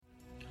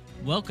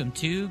Welcome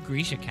to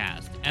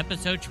GrishaCast,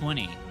 episode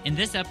 20. In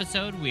this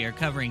episode, we are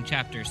covering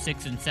chapters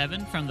 6 and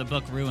 7 from the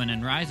book Ruin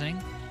and Rising.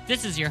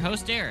 This is your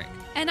host, Eric.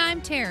 And I'm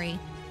Terry.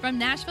 From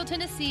Nashville,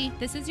 Tennessee,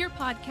 this is your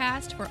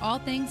podcast for all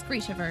things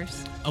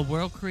Grishaverse. A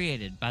world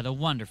created by the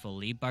wonderful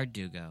Lee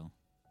Bardugo.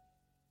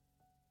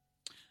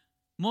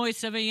 Moi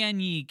ça va,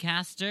 ye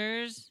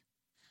casters.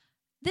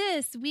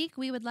 This week,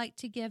 we would like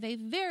to give a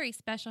very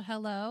special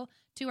hello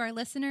to our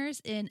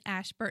listeners in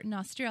Ashburton,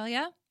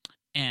 Australia,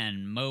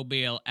 And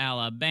Mobile,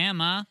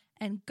 Alabama.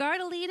 and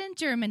Gardelegen,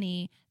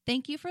 Germany.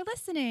 Thank you for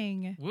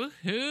listening.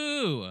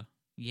 Woohoo!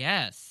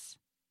 Yes.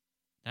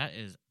 That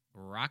is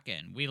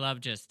rockin'. We love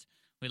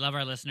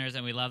our listeners,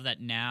 and we love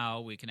that now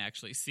we can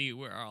actually see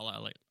where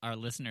all our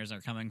listeners are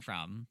coming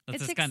from.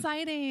 It's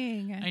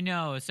exciting. I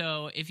know.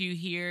 So if you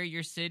hear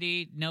your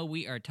city, no,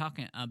 we are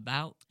talking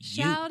about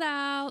you. Shout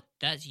out.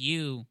 That's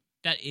you.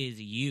 That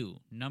is you.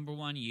 Number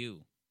one,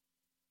 you.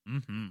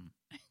 Mm-hmm.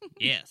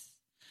 Yes.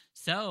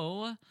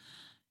 So,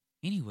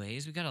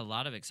 anyways, we got a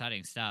lot of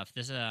exciting stuff.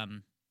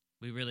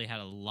 We really had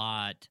a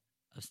lot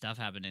of stuff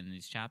happen in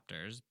these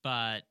chapters.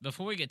 But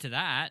before we get to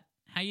that,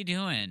 how you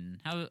doing?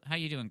 How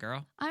you doing,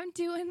 girl? I'm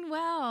doing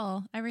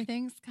well.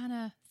 Everything's kind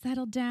of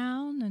settled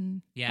down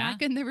and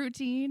back in the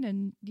routine.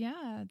 And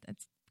yeah,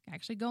 it's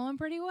actually going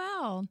pretty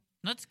well.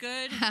 That's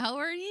good. How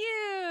are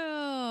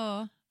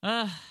you?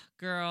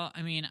 Girl,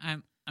 I mean,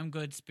 I'm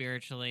good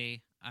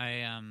spiritually.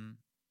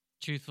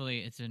 Truthfully,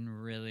 it's been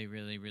really,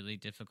 really, really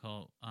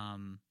difficult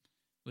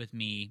with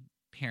me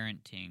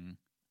parenting.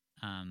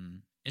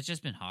 It's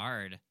just been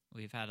hard.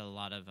 We've had a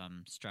lot of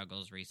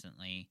struggles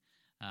recently.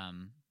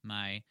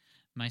 My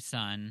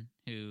son,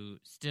 who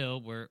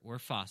still we're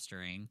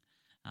fostering,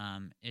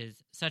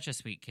 is such a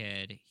sweet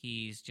kid.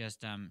 He's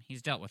just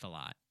he's dealt with a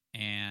lot,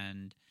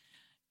 and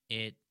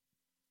I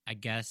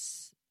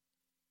guess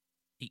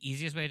the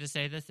easiest way to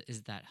say this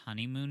is that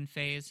honeymoon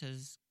phase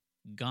has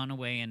gone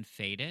away and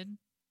faded.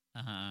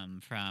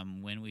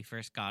 From when we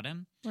first got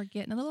him. We're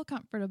getting a little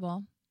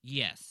comfortable.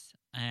 Yes,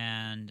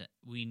 and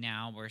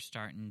we're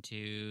starting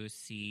to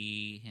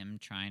see him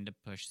trying to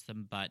push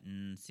some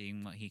buttons,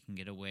 seeing what he can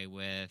get away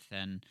with,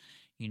 and,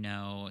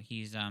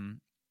 he's,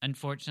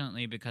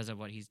 unfortunately, because of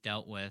what he's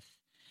dealt with,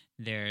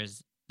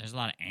 there's a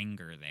lot of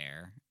anger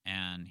there,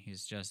 and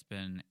it's just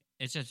been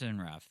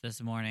rough.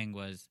 This morning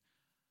was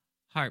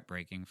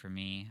heartbreaking for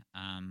me.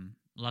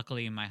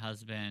 Luckily, my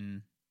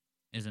husband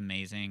is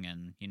amazing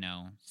and,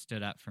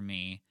 stood up for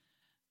me,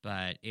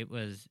 but it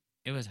was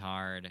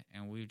hard,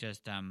 and we're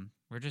just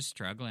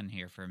struggling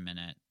here for a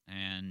minute,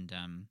 and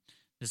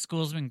the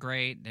school's been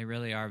great. They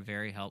really are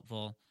very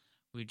helpful.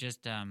 We've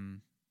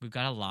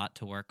got a lot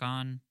to work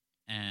on,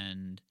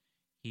 and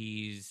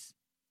I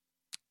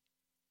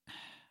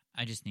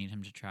just need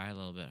him to try a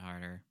little bit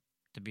harder,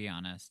 to be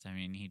honest. I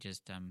mean,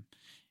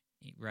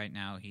 right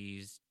now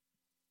he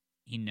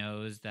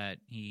knows that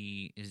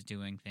he is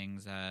doing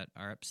things that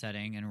are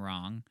upsetting and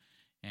wrong,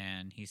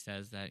 and he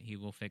says that he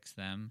will fix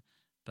them,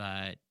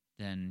 but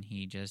then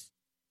he just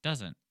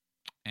doesn't.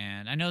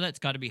 And I know that's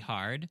got to be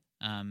hard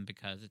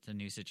because it's a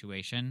new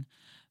situation,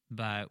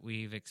 but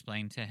we've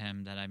explained to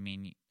him that,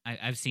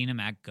 I've seen him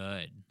act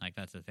good. Like,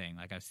 that's the thing.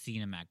 Like, I've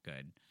seen him act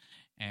good,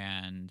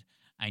 and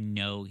I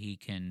know he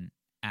can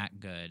act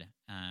good.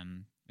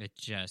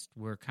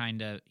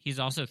 He's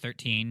also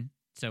 13,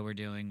 so we're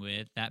dealing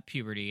with that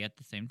puberty at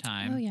the same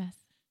time. Oh, yes.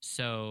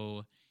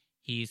 So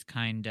he's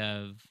kind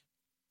of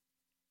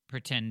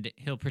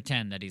he'll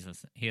pretend that he's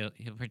listening. He'll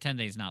pretend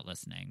that he's not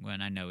listening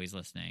when I know he's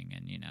listening,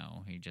 and he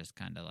just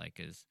kind of like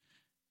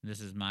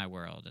this is my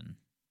world and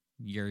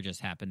you're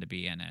just happen to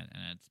be in it,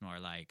 and it's more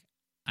like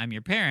I'm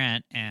your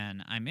parent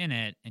and I'm in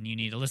it and you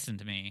need to listen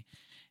to me.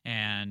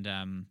 And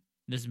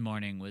this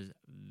morning was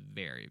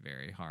very,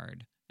 very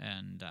hard,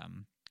 and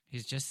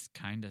he's just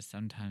kind of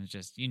sometimes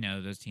just,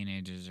 those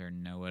teenagers are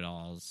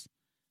know-it-alls.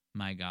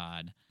 My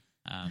God.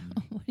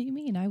 What do you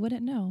mean? I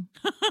wouldn't know.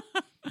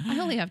 I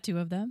only have 2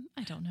 of them.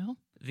 I don't know.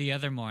 The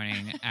other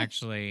morning,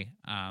 actually,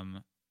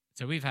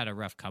 so we've had a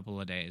rough couple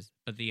of days,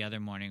 but the other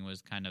morning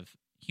was kind of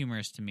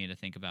humorous to me to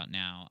think about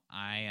now.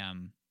 I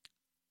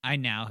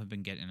now have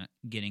been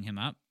getting him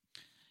up,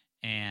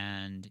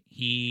 and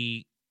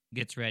he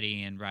gets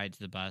ready and rides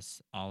the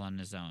bus all on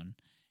his own.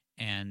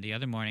 And the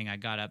other morning, I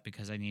got up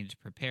because I needed to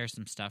prepare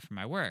some stuff for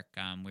my work.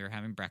 We were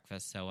having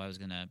breakfast, so I was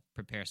going to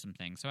prepare some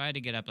things. So I had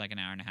to get up like an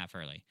hour and a half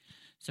early.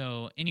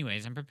 So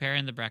anyways, I'm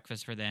preparing the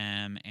breakfast for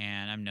them,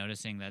 and I'm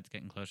noticing that it's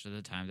getting closer to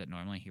the time that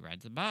normally he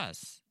rides the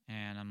bus.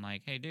 And I'm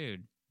like, hey,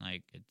 dude,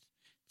 like, it's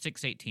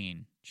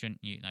 6:18.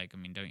 Shouldn't you,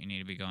 don't you need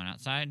to be going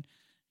outside?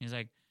 He's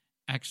like,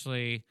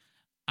 actually,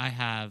 I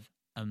have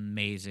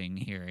amazing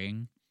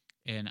hearing,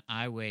 and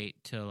I wait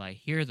till I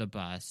hear the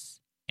bus,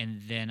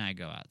 and then I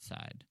go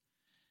outside.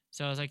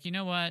 So I was like, you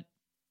know what?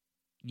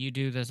 You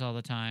do this all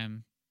the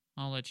time.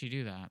 I'll let you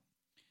do that.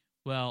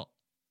 Well,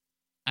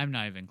 I'm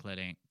not even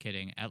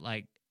kidding.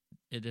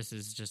 This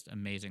is just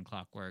amazing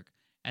clockwork.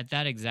 At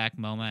that exact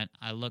moment,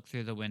 I look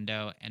through the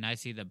window and I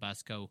see the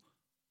bus go,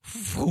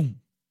 boom.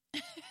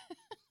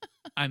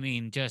 I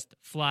mean, just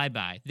fly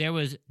by. There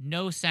was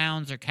no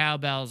sounds or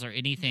cowbells or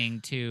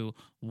anything to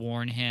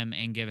warn him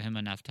and give him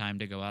enough time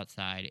to go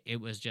outside. It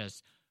was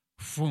just,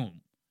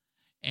 boom.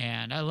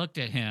 And I looked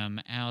at him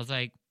and I was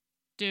like,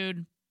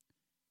 dude,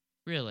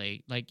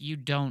 really? Like, you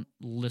don't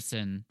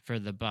listen for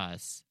the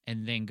bus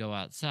and then go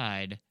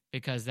outside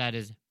because that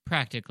is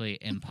practically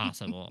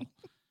impossible.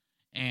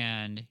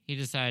 And he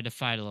decided to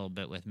fight a little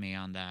bit with me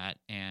on that.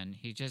 And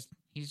he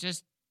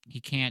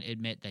can't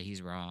admit that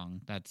he's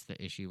wrong. That's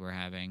the issue we're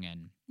having.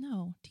 And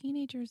no,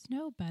 teenagers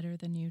know better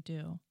than you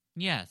do.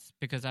 Yes,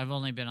 because I've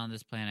only been on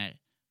this planet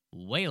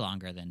way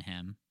longer than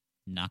him.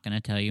 Not going to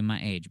tell you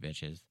my age,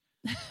 bitches.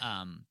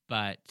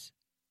 But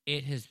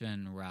it has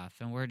been rough,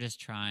 and we're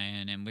just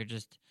trying, and we're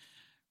just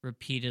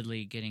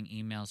repeatedly getting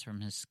emails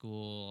from his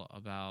school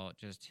about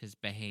just his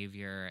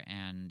behavior,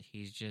 and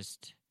he's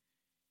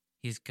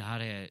got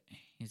to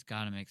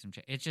make some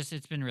change.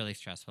 It's been really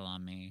stressful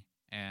on me,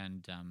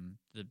 and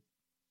the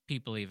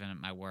people even at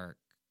my work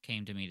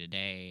came to me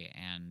today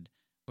and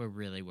were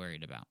really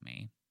worried about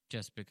me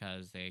just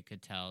because they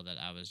could tell that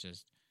I was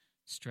just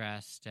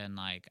stressed and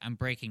like I'm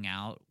breaking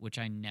out, which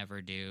I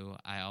never do.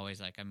 I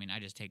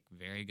just take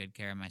very good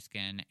care of my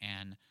skin,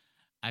 and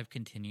I've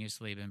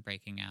continuously been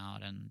breaking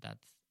out, and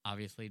that's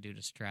obviously due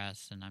to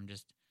stress, and I'm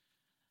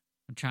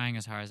trying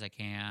as hard as I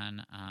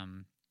can.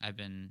 I've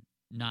been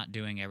not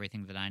doing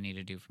everything that I need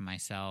to do for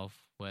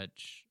myself,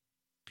 which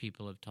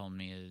people have told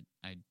me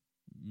I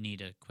need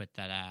to quit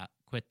that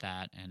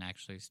and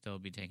actually still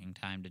be taking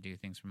time to do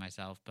things for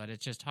myself. But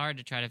it's just hard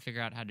to try to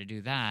figure out how to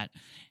do that.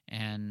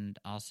 And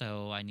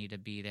also I need to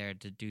be there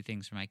to do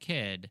things for my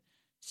kid.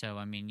 So,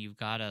 I mean, you've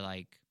got to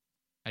I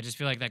just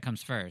feel like that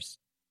comes first.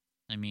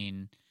 I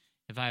mean,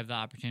 if I have the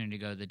opportunity to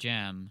go to the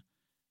gym,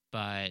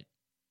 but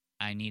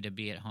I need to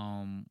be at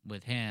home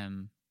with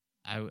him,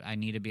 I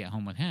need to be at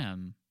home with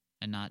him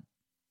and not,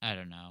 I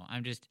don't know.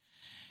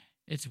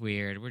 It's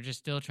weird. We're just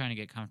still trying to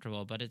get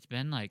comfortable, but it's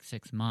been like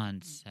 6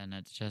 months, and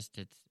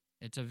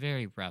it's a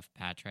very rough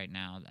patch right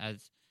now.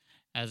 As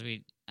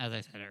I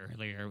said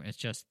earlier, it's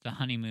just the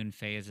honeymoon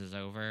phase is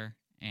over,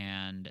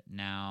 and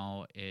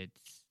now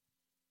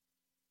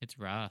it's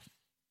rough.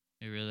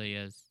 It really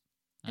is.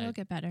 It'll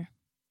get better.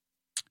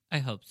 I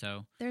hope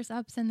so. There's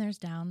ups and there's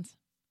downs.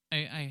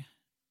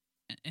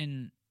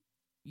 And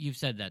you've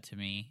said that to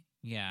me,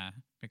 yeah,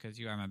 because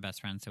you are my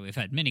best friend. So we've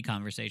had many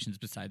conversations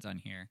besides on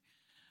here.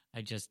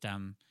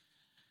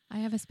 I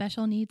have a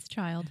special needs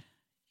child.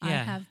 Yeah. I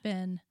have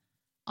been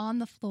on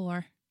the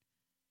floor,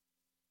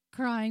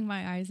 crying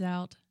my eyes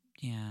out.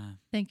 Yeah.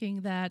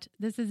 Thinking that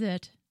this is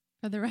it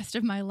for the rest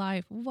of my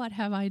life. What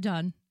have I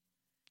done?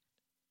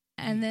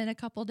 And then a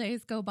couple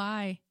days go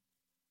by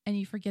and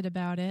you forget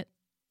about it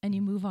and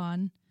you move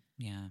on.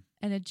 Yeah.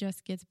 And it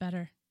just gets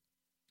better.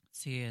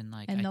 See, and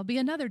there'll be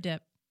another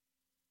dip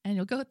and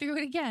you'll go through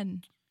it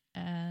again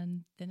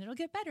and then it'll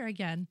get better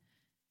again.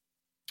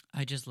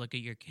 I just look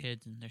at your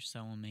kids and they're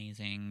so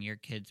amazing. Your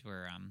kids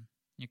were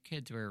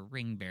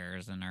ring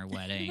bearers in our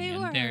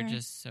wedding they're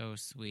just so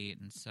sweet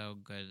and so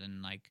good.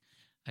 And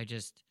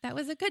that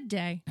was a good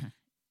day.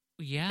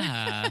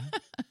 Yeah.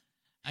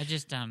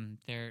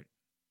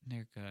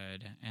 They're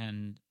good.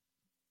 And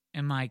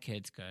my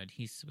kid's good.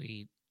 He's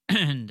sweet.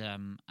 And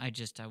I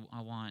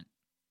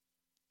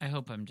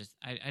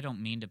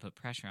don't mean to put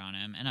pressure on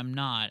him, and I'm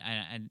not.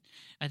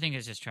 I think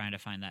it's just trying to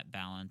find that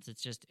balance.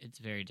 It's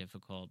very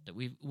difficult. That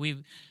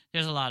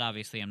there's a lot,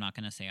 obviously, I'm not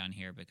going to say on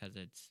here because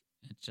it's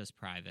just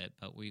private,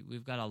 but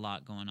we've got a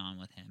lot going on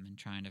with him and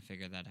trying to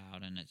figure that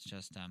out. And it's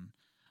just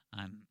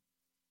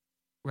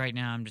right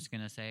now I'm just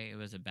going to say it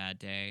was a bad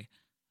day.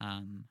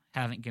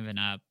 Haven't given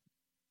up,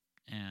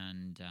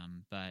 and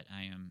but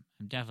I'm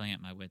definitely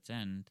at my wit's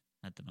end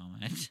at the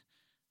moment.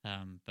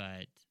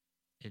 But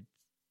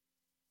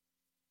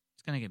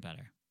it's going to get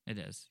better. It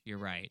is. You're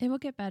right. It will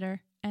get better.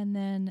 And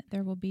then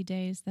there will be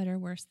days that are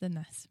worse than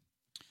this.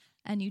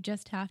 And you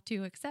just have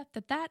to accept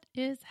that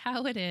is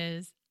how it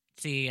is.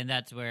 See, and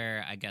that's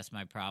where I guess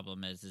my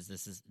problem is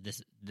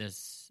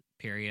this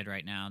period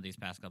right now, these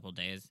past couple of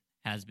days,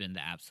 has been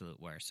the absolute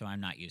worst. So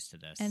I'm not used to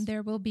this. And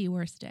there will be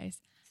worse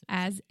days.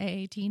 As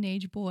a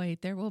teenage boy,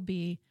 there will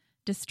be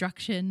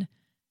destruction.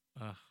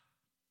 Ugh.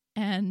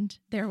 And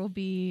there will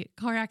be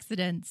car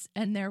accidents.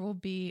 And there will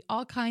be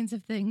all kinds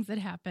of things that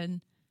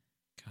happen.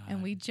 God.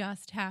 And we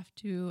just have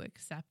to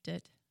accept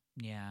it.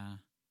 Yeah.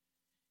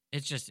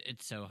 It's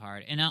so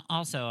hard. And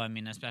also, I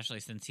mean, especially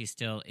since he's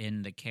still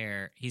in the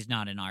care, he's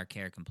not in our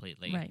care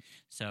completely. Right.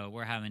 So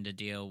we're having to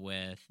deal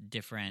with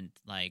different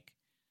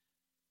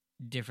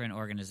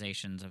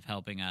organizations of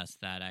helping us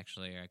that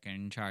actually are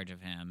in charge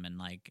of him and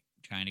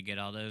trying to get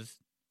all those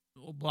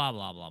blah,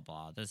 blah, blah,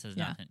 blah. This is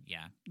nothing.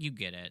 Yeah, you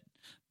get it.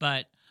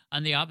 But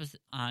on the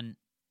opposite, on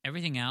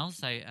everything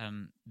else, I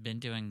been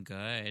doing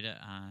good.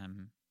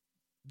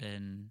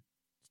 Been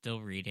still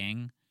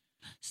reading.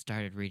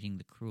 Started reading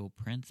The Cruel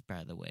Prince,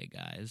 by the way,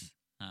 guys.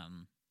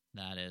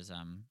 That is,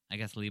 I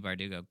guess Leigh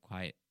Bardugo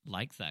quite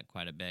likes that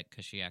quite a bit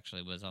because she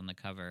actually was on the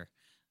cover.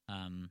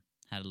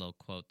 had a little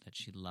quote that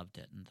she loved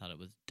it and thought it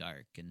was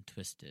dark and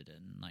twisted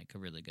and like a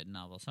really good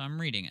novel. So I'm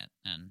reading it.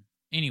 And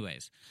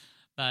anyways,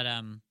 but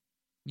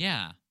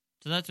yeah.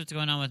 So that's what's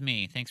going on with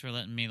me. Thanks for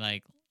letting me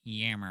like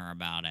yammer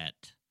about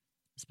it,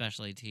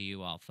 especially to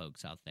you all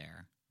folks out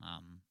there.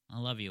 I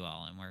love you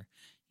all, and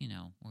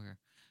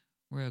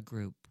we're a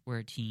group, we're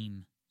a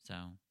team. So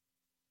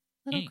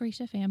Little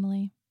Grisha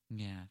family.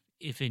 yeah.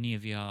 If any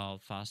of y'all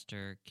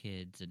foster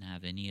kids and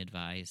have any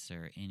advice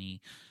or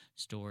any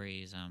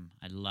stories,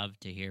 I'd love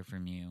to hear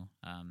from you.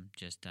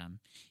 Just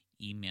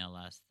email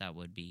us. That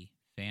would be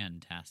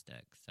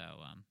fantastic. So,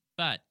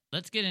 but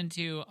let's get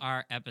into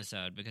our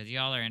episode because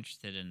y'all are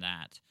interested in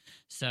that.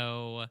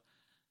 So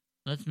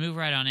let's move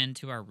right on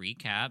into our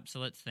recap.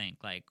 So let's think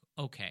like,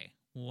 okay,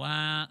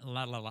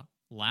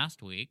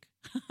 last week,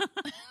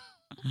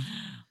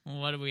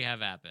 what do we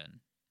have happen?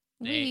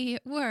 We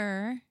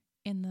were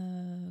in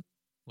the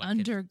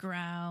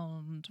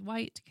underground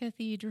White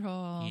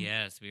Cathedral.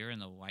 Yes, we were in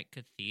the White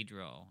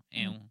Cathedral.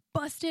 And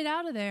busted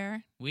out of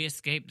there. we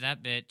escaped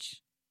that bitch.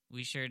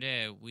 We sure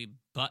did. We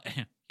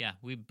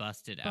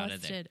busted out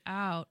of there. Busted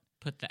out.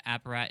 Put the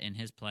apparat in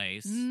his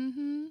place.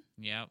 Mm-hmm.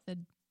 Yep.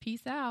 Said,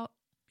 peace out.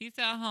 Peace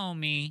out,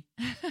 homie.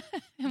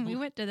 And we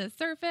went to the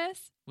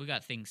surface. We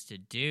got things to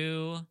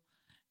do.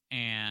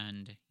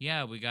 And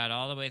yeah, we got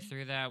all the way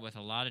through that with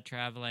a lot of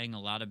traveling,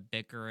 a lot of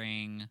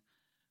bickering.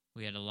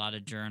 We had a lot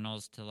of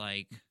journals to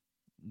like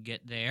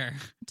get there,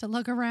 To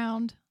look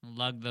around.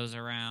 lug those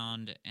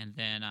around, and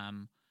then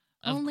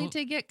Only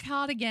to get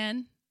caught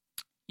again.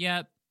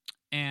 Yep.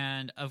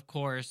 And of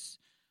course,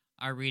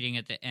 our reading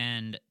at the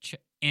end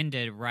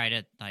ended right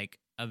at like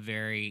a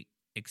very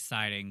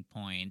exciting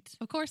point.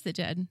 Of course it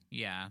did.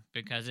 Yeah,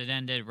 because it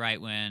ended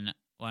right when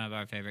one of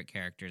our favorite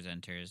characters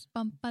enters.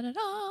 Bum ba da da.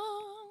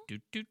 Do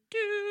do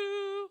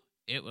do.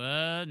 It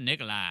was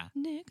Nikolai.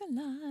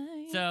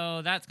 Nikolai.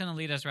 So that's going to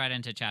lead us right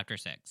into chapter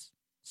 6.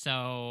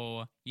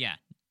 So, yeah,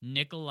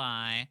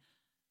 Nikolai.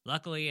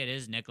 Luckily, it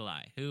is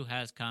Nikolai who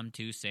has come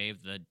to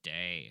save the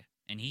day.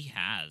 And he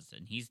has,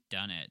 and he's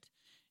done it.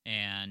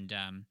 And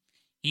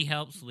he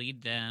helps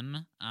lead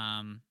them.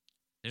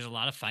 There's a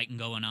lot of fighting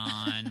going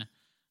on,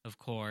 of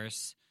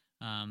course.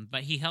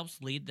 But he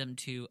helps lead them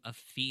to a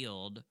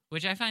field,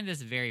 which I find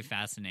this very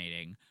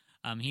fascinating.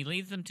 He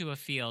leads them to a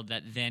field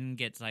that then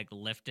gets, like,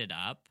 lifted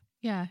up.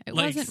 Yeah, it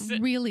Like,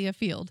 wasn't really a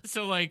field.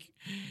 So, like,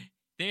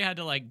 they had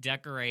to, like,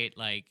 decorate,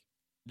 like,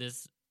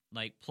 this,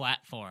 like,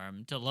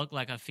 platform to look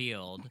like a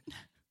field,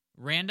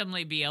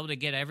 randomly be able to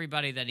get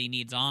everybody that he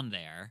needs on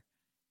there,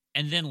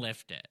 and then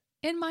lift it.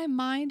 In my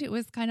mind, it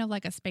was kind of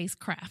like a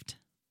spacecraft.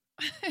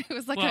 It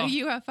was like Well- a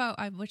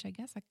UFO, which I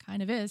guess it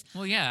kind of is.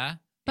 Well, yeah.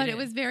 But it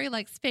was very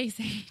like space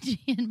agey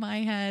in my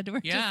head,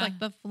 where Yeah. just like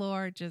the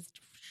floor just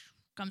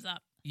comes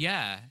up.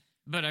 Yeah.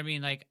 But, I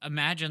mean, like,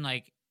 imagine,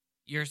 like,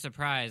 you're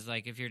surprised,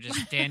 like, if you're just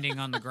standing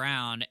on the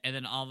ground, and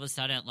then all of a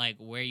sudden, like,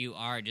 where you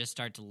are just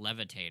starts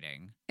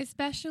levitating.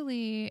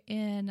 Especially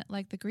in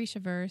like the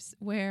Grishaverse,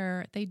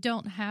 where they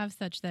don't have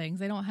such things.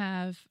 They don't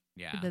have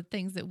Yeah. the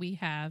things that we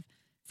have.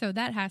 So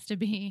that has to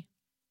be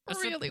A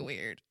sup- really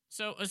weird.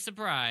 So a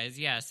surprise,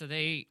 yeah. So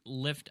they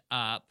lift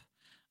up,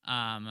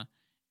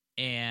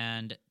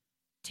 and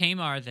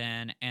Tamar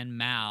then and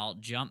Mal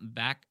jump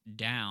back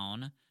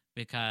down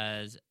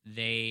because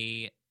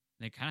they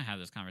kind of have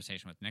this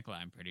conversation with Nikolai.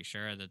 I'm pretty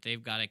sure that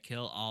they've got to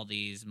kill all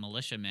these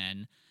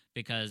militiamen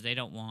because they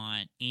don't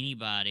want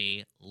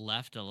anybody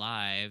left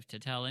alive to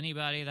tell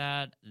anybody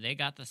that they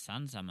got the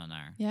Sun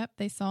Summoner. Yep,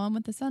 they saw him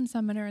with the Sun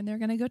Summoner, and they're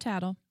going to go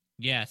tattle.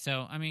 Yeah.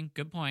 So I mean,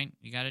 good point.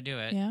 You got to do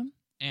it. Yeah,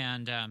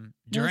 And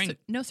during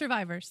no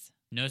survivors.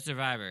 No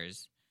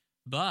survivors.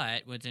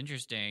 But what's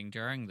interesting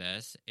during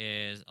this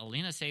is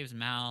Alina saves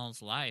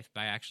Mal's life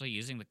by actually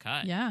using the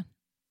cut. Yeah,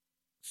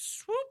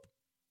 Swoop.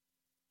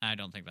 I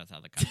don't think that's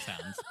how the cut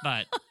sounds,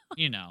 but,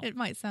 you know, it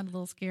might sound a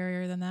little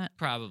scarier than that,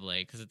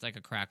 probably because it's like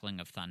a crackling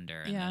of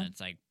thunder and Yeah. then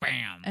it's like,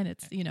 bam. and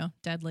it's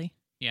deadly.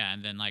 Yeah,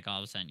 and then like all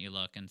of a sudden you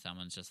look and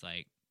someone's just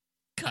like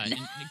cut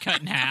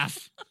in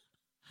half,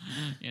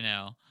 you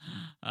know.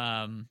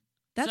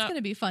 That's So- going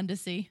to be fun to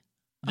see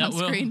that on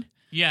will- screen.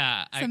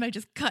 Yeah. Somebody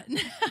just cut in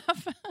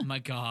half. My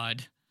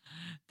God,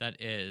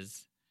 that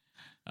is.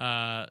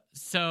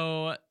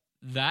 So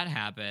that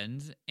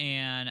happens,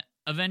 and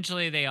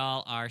eventually they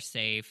all are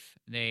safe.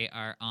 They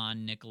are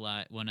on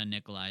one of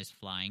Nikolai's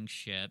flying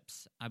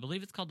ships. I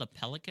believe it's called the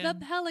Pelican.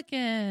 The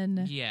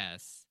Pelican.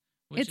 Yes,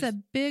 which It's a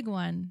big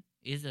one.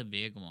 is a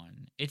big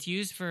one. It's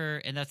used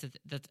for, and that's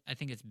I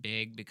think it's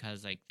big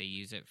because like they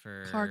use it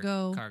for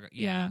Cargo. Cargo,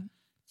 Yeah.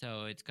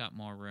 So it's got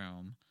more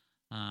room.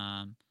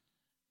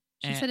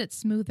 She and- said it's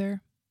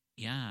smoother.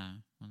 Yeah,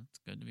 well, it's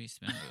good to be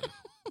smooth.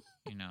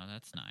 You know,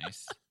 that's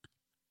nice.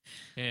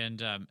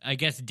 And I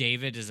guess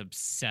David is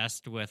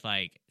obsessed with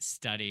like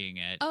studying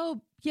it.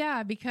 Oh,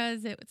 yeah,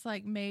 because it's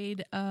like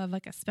made of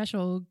like a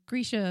special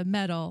Grisha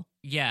metal.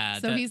 Yeah,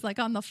 So he's like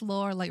on the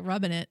floor, like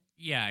rubbing it.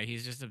 yeah,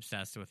 he's just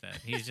obsessed with it.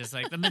 He's just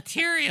like the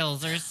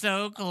materials are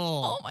so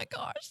cool. Oh my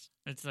gosh.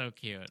 It's so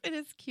cute. It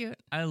is cute.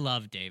 I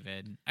love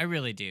David. I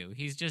really do.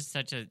 He's just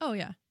such a Oh,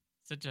 yeah.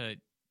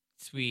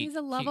 sweet. He's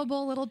a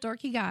lovable little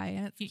dorky guy,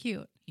 and it's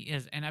cute. He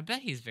is, and I bet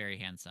he's very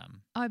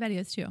handsome. Oh, I bet he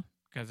is too.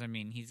 Because, I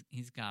mean,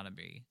 he's got to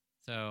be.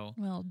 So,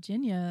 Well,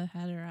 Jinya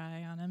had her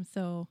eye on him,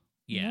 so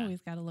you know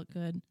he's got to look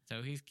good.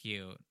 So he's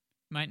cute.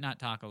 Might not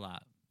talk a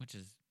lot, which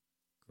is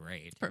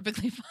great. It's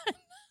perfectly fine.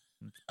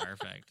 It's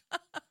perfect.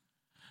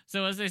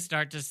 So as they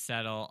start to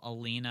settle,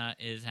 Alina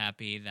is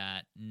happy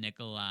that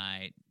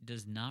Nikolai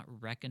does not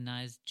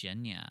recognize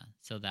Genya.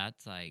 So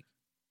that's like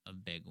a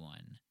big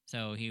one.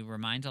 So he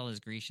reminds all his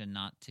Grisha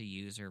not to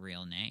use her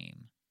real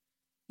name.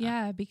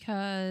 Yeah,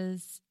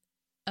 because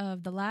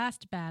of the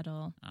last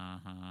battle.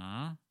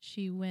 Uh-huh.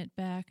 She went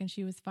back and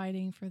she was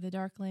fighting for the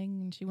Darkling,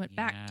 and she went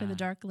back to the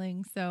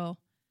Darkling, so...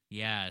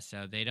 Yeah,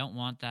 so they don't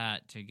want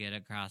that to get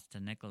across to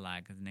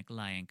Nikolai, because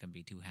Nikolai ain't gonna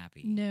be too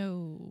happy.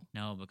 No,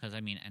 because, I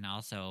mean, and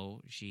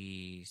also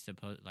she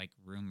it's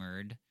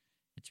rumored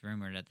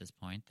at this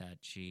point that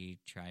she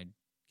tried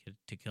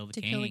to kill the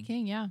king. To kill the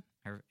king, yeah.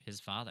 His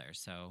father,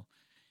 so...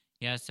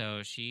 Yeah,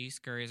 so she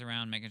scurries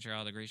around making sure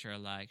all the Grisha are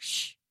like,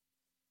 shh,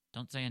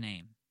 don't say a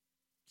name.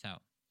 So...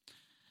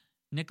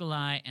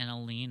 Nikolai and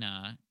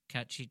Alina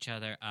catch each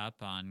other up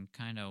on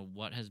kind of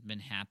what has been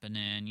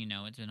happening. You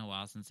know, it's been a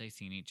while since they've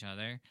seen each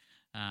other,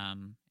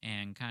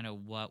 and kind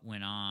of what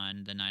went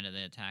on the night of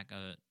the attack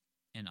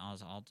in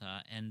Oz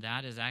Alta. And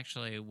that is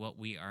actually what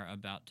we are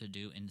about to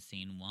do in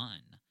scene 1.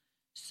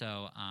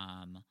 So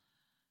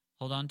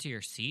hold on to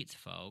your seats,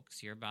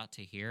 folks. You're about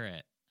to hear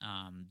it.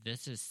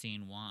 This is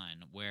scene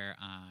 1, where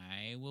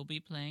I will be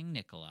playing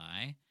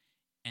Nikolai,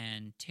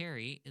 and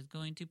Terry is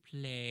going to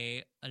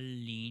play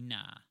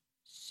Alina.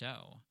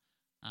 So,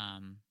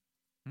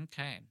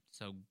 okay,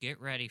 so get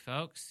ready,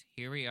 folks.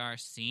 Here we are,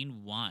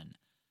 scene 1.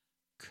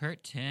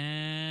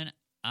 Curtain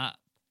up.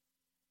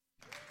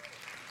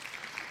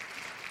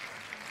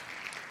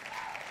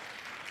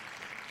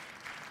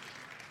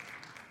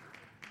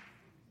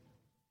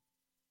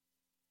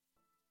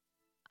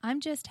 I'm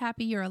just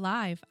happy you're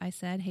alive, I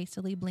said,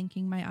 hastily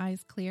blinking my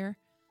eyes clear,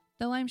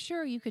 though I'm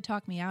sure you could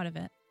talk me out of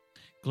it.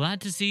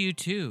 Glad to see you,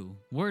 too.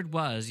 Word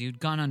was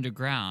you'd gone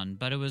underground,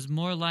 but it was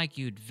more like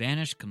you'd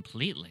vanished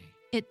completely.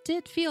 It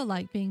did feel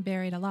like being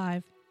buried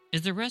alive.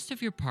 Is the rest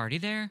of your party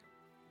there?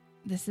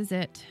 This is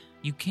it.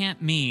 You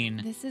can't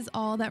mean... This is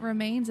all that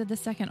remains of the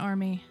Second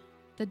Army.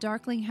 The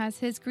Darkling has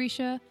his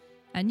Grisha,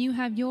 and you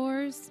have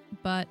yours,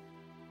 but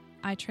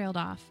I trailed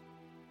off.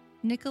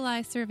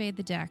 Nikolai surveyed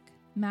the deck.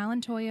 Mal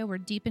and Toya were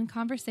deep in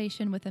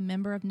conversation with a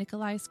member of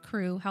Nikolai's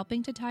crew,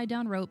 helping to tie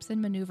down ropes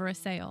and maneuver a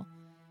sail.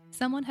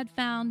 Someone had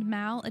found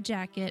Mal a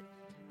jacket,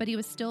 but he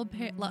was still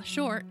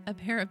short a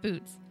pair of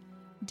boots.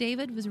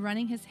 David was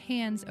running his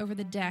hands over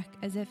the deck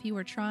as if he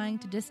were trying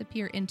to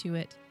disappear into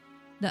it.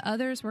 The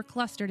others were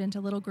clustered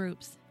into little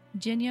groups.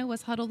 Jinya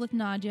was huddled with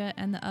Nadja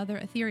and the other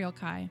ethereal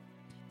Kai.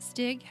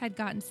 Stig had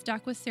gotten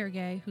stuck with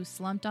Sergei, who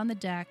slumped on the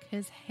deck,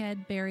 his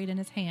head buried in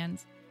his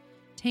hands.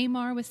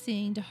 Tamar was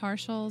seeing to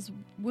Harshal's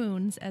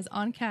wounds as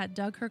Ankat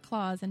dug her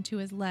claws into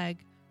his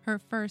leg, her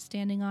fur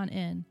standing on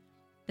end.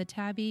 The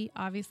tabby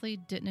obviously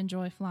didn't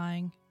enjoy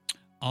flying.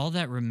 All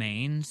that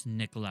remains,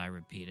 Nikolai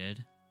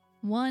repeated.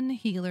 One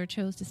healer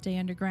chose to stay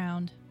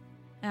underground.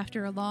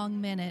 After a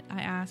long minute,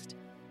 I asked,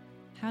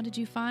 "How did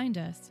you find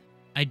us?"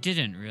 I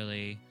didn't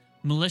really.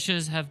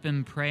 Militias have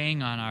been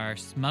preying on our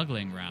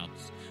smuggling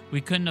routes.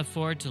 We couldn't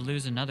afford to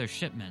lose another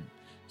shipment,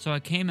 so I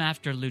came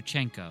after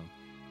Luchenko.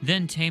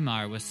 Then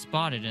Tamar was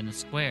spotted in the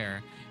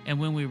square, and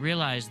when we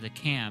realized the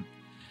camp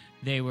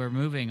they were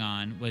moving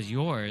on was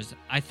yours,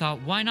 I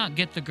thought, why not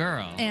get the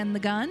girl? And the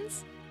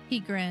guns? He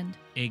grinned.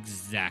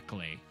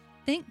 Exactly.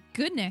 Thank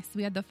goodness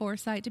we had the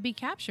foresight to be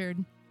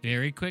captured.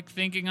 Very quick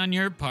thinking on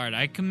your part.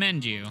 I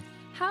commend you.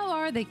 How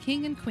are the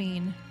king and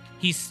queen?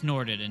 He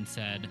snorted and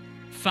said,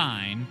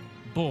 Fine.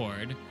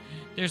 Bored.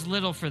 There's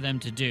little for them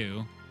to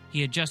do.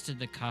 He adjusted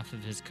the cuff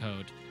of his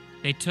coat.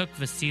 They took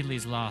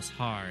Vasili's loss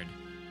hard.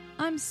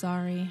 I'm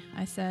sorry,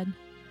 I said.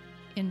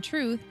 In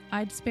truth,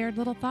 I'd spared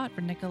little thought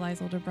for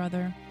Nikolai's older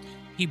brother.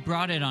 He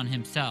brought it on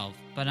himself,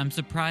 but I'm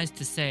surprised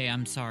to say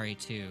I'm sorry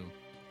too.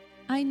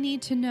 I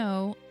need to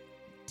know,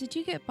 did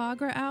you get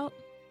Bagra out?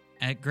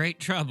 At great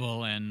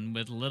trouble and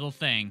with little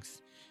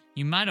thanks.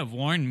 You might have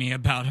warned me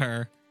about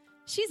her.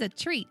 She's a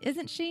treat,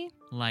 isn't she?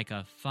 Like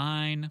a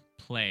fine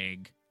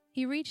plague.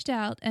 He reached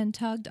out and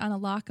tugged on a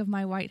lock of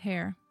my white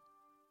hair.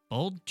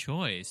 Bold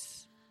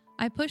choice.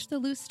 I pushed the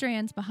loose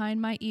strands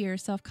behind my ear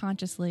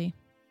self-consciously.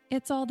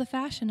 It's all the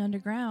fashion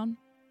underground.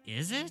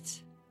 Is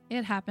it?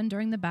 It happened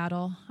during the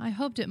battle. I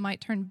hoped it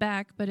might turn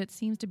back, but it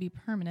seems to be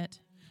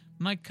permanent.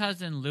 My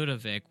cousin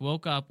Ludovic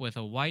woke up with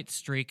a white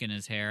streak in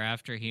his hair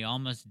after he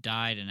almost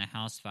died in a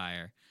house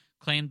fire.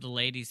 Claimed the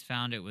ladies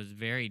found it was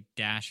very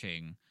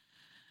dashing.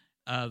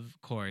 Of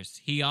course,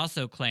 he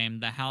also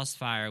claimed the house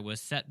fire was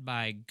set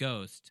by a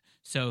ghost,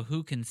 so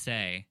who can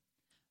say?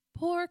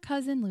 Poor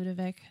cousin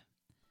Ludovic.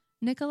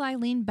 Nikolai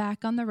leaned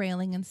back on the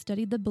railing and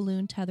studied the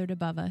balloon tethered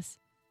above us.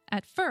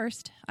 At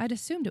first, I'd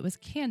assumed it was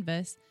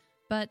canvas,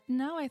 but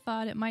now I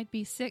thought it might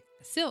be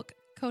silk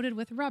coated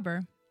with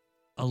rubber.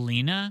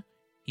 Alina?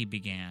 He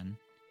began.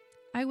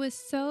 I was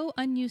so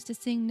unused to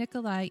seeing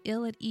Nikolai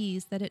ill at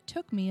ease that it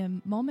took me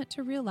a moment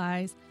to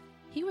realize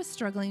he was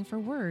struggling for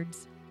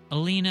words.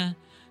 Alina,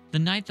 the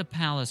night the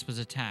palace was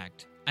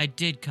attacked, I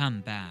did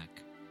come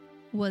back.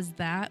 Was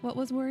that what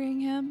was worrying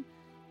him?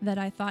 That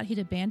I thought he'd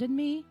abandoned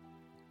me?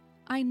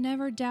 I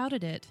never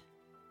doubted it.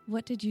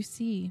 What did you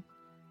see?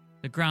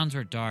 The grounds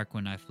were dark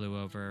when I flew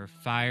over.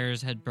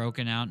 Fires had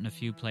broken out in a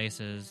few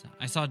places.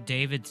 I saw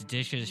David's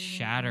dishes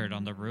shattered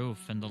on the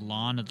roof and the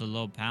lawn of the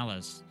low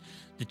palace.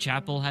 The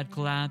chapel had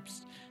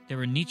collapsed. There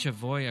were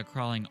Nichevoya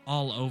crawling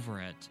all over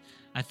it.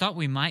 I thought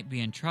we might be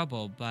in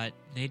trouble, but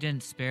they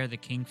didn't spare the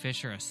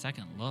Kingfisher a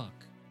second look.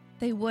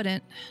 They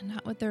wouldn't,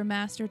 not with their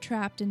master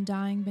trapped and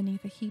dying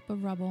beneath a heap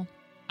of rubble.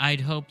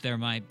 I'd hoped there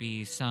might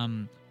be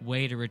some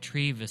way to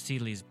retrieve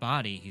Vasili's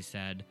body, he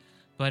said,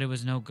 but it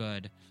was no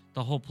good.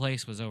 The whole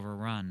place was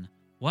overrun.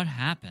 What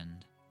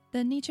happened? The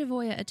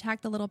Nichevoya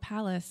attacked the little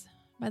palace.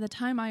 By the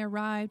time I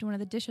arrived, one of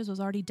the dishes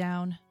was already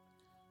down.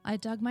 I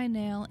dug my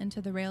nail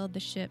into the rail of the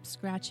ship,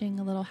 scratching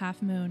a little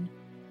half moon.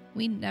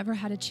 We never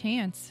had a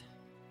chance.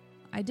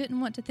 I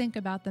didn't want to think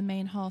about the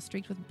main hall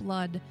streaked with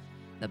blood,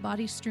 the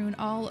bodies strewn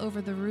all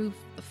over the roof,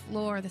 the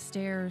floor, the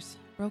stairs,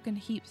 broken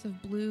heaps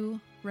of blue,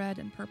 red,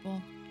 and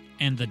purple.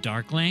 And the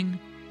Darkling?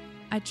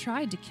 I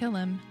tried to kill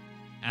him.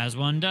 As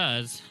one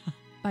does.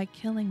 By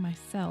killing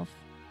myself.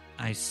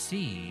 I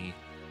see.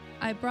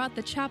 I brought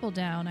the chapel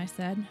down, I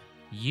said.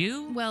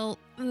 You? Well,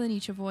 the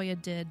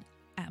Nichevoya did,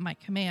 at my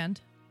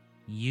command.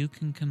 You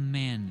can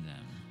command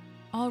them.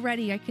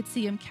 Already I could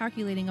see him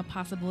calculating a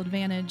possible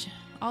advantage.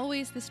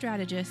 Always the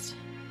strategist.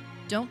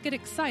 Don't get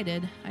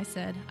excited, I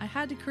said. I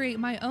had to create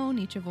my own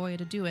Nichevoya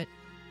to do it,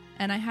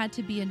 and I had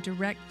to be in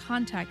direct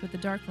contact with the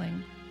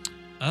Darkling.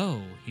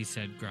 Oh, he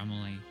said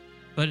grummily.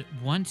 But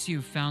once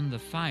you found the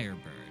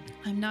Firebird...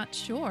 I'm not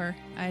sure,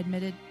 I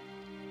admitted.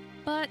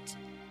 But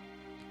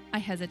I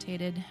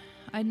hesitated.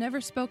 I'd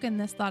never spoken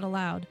this thought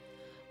aloud.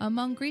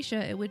 Among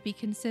Grisha, it would be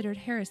considered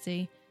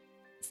heresy.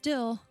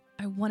 Still,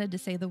 I wanted to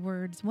say the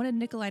words, wanted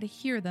Nikolai to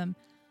hear them.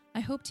 I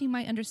hoped he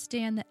might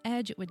understand the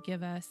edge it would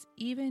give us,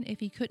 even if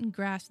he couldn't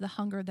grasp the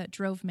hunger that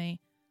drove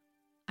me.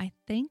 I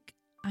think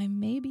I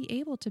may be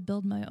able to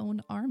build my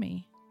own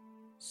army.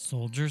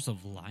 Soldiers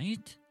of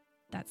Light?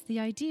 That's the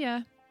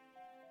idea.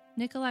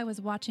 Nikolai was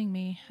watching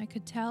me. I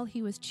could tell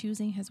he was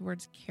choosing his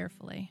words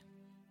carefully.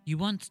 You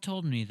once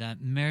told me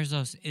that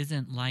Merzos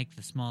isn't like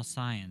the small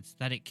science,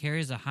 that it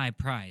carries a high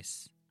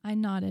price. I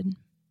nodded.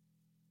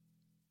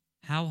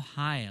 How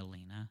high,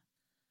 Alina?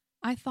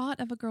 I thought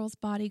of a girl's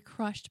body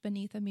crushed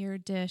beneath a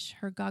mirrored dish,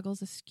 her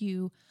goggles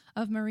askew,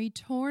 of Marie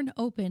torn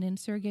open in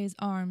Sergei's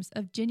arms,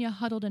 of Jinya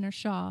huddled in her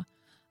shawl.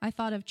 I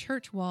thought of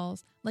church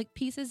walls, like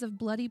pieces of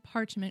bloody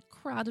parchment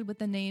crowded with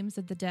the names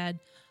of the dead.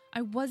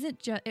 It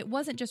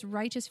wasn't just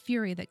righteous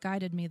fury that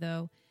guided me,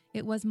 though.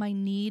 It was my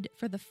need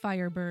for the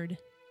Firebird.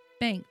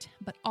 Banked,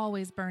 but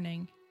always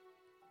burning.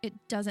 It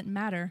doesn't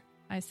matter,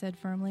 I said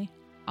firmly.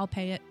 I'll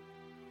pay it.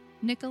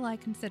 Nikolai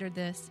considered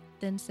this,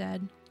 then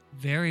said,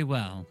 Very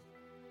well.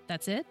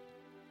 That's it?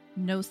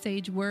 No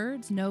sage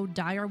words, no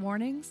dire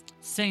warnings?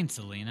 Saints,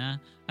 Alina,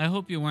 I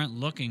hope you weren't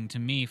looking to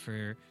me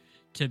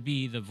to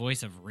be the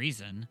voice of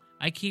reason.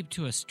 I keep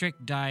to a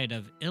strict diet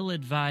of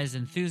ill-advised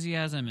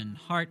enthusiasm and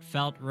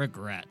heartfelt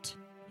regret.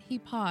 He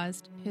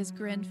paused, his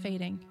grin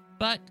fading.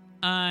 But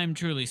I'm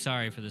truly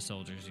sorry for the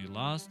soldiers you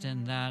lost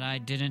and that I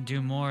didn't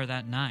do more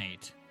that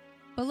night.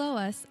 Below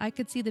us, I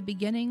could see the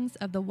beginnings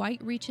of the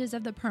white reaches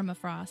of the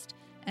permafrost,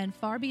 and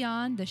far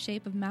beyond, the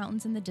shape of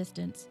mountains in the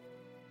distance.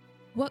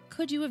 What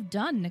could you have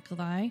done,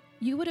 Nikolai?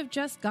 You would have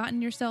just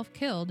gotten yourself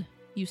killed.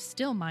 You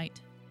still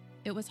might.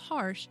 It was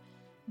harsh,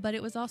 but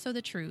it was also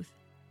the truth.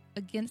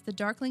 Against the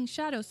Darkling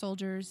Shadow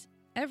Soldiers,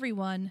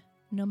 everyone,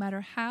 no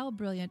matter how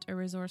brilliant or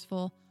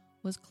resourceful,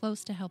 was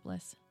close to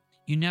helpless.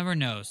 You never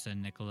know, said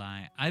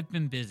Nikolai. I've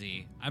been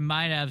busy. I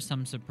might have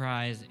some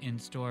surprise in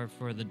store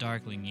for the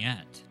Darkling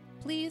yet.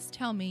 Please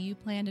tell me you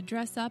plan to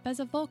dress up as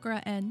a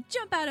Volcra and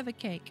jump out of a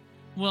cake.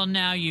 Well,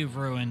 now you've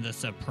ruined the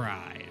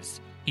surprise.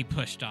 He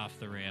pushed off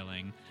the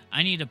railing.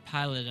 I need to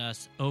pilot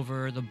us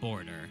over the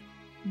border.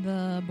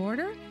 The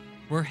border?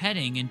 We're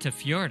heading into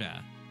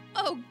Fjorda.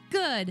 Oh,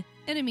 good.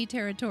 Enemy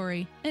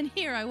territory. And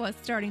here I was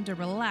starting to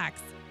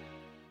relax.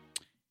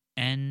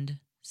 End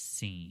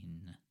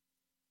scene.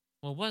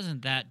 Well,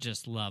 wasn't that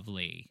just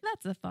lovely?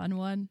 That's a fun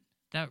one.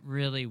 That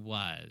really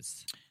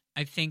was.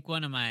 I think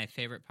one of my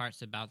favorite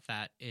parts about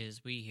that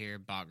is we hear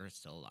Bogger's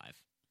still alive.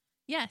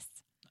 Yes.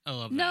 I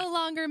love that. No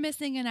longer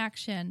missing in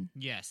action.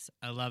 Yes,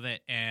 I love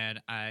it.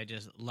 And I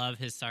just love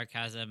his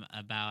sarcasm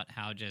about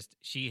how just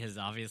she has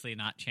obviously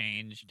not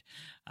changed.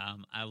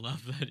 I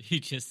love that he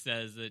just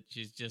says that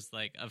she's just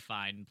like a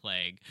fine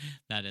plague.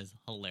 That is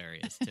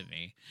hilarious to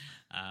me.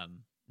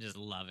 Just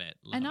love it.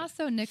 And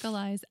also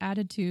Nikolai's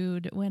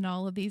attitude when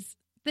all of these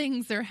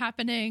things are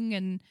happening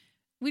and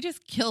we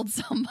just killed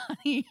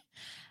somebody.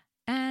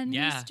 And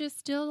he's just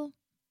still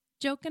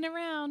joking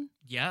around.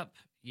 Yep.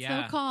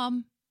 Yeah. So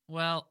calm.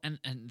 Well, and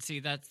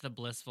see, that's the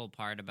blissful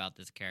part about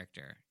this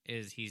character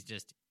is he's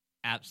just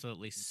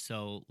absolutely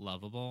so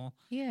lovable.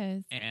 He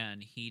is.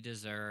 And he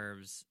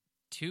deserves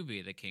to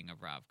be the king of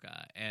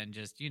Ravka, and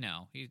just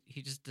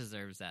he just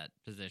deserves that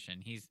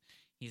position.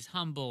 He's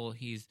humble.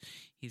 He's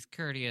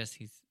courteous.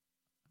 He's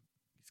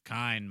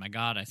kind. My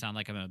God, I sound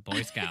like I'm a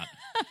Boy Scout.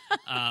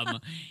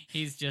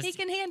 He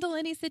can handle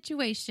any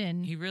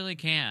situation. He really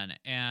can,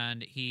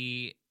 and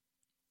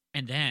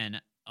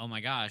then oh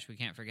my gosh, we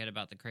can't forget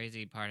about the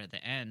crazy part at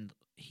the end.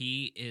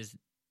 He's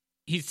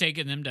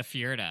taken them to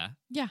Fjorda.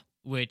 Yeah.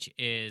 Which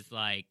is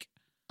like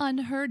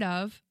unheard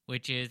of.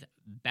 Which is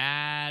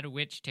bad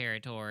witch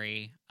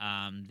territory.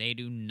 They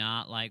do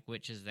not like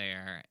witches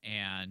there,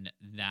 and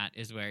that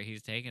is where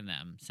he's taken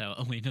them. So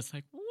Alina's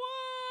like,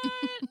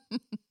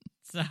 what?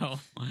 So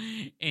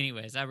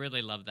anyways, I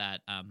really love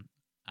that.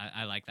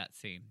 I like that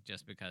scene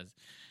just because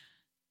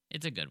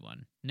it's a good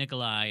one.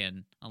 Nikolai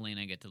and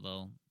Alina get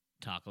to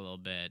talk a little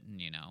bit, and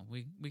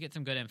we get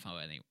some good info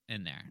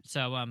in there.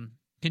 So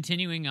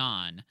continuing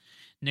on,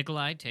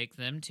 Nikolai takes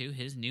them to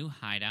his new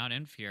hideout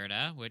in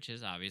Fjorda, which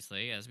is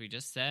obviously, as we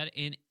just said,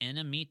 in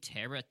enemy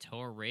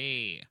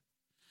territory.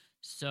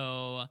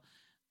 So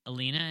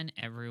Alina and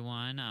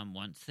everyone,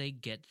 once they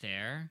get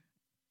there,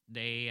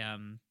 they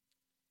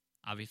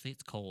obviously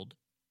it's cold,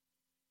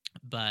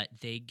 but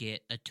they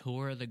get a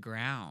tour of the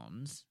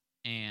grounds.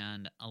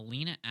 And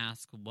Alina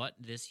asks what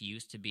this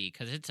used to be,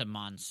 because it's a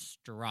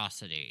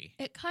monstrosity.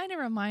 It kind of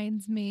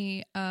reminds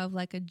me of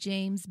like a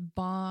James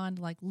Bond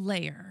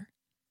lair.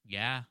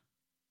 Yeah,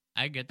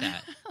 I get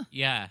that.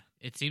 Yeah,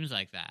 it seems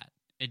like that.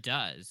 It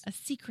does. A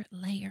secret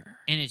lair.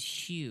 And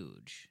it's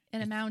huge.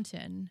 In a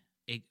mountain.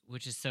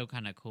 Which is so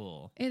kind of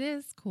cool. It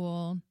is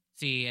cool.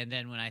 See, and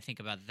then when I think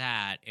about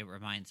that, it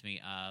reminds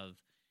me of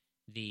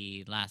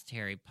the last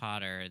Harry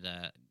Potter,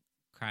 the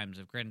Crimes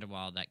of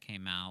Grindelwald that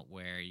came out,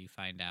 where you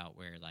find out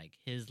where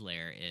his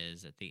lair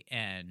is at the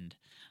end,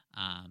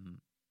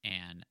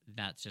 and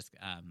that's just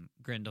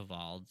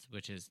Grindelwald's,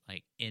 which is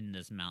in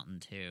this mountain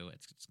too.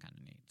 It's kind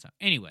of neat. So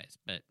anyways,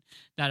 but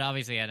that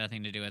obviously had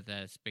nothing to do with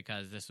this,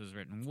 because this was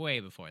written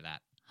way before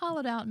that.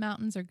 Hollowed out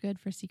mountains are good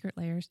for secret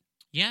lairs.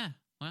 Yeah,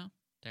 well,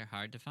 they're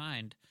hard to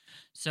find.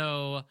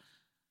 So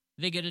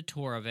they get a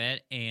tour of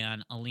it,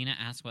 and Alina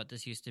asks what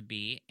this used to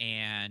be,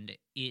 and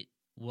it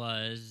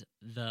was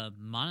the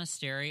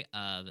monastery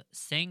of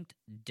Saint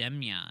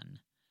Demian.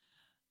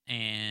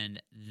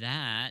 And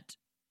that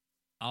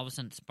all of a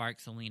sudden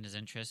sparks Alina's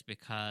interest,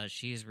 because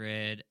she's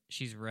read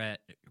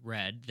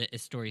the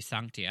Historia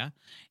Sancta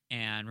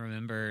and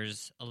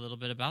remembers a little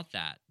bit about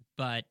that.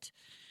 But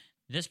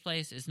this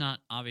place is not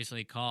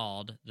obviously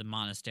called the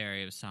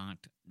Monastery of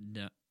Saint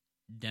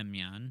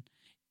Demian.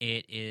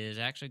 It is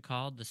actually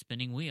called the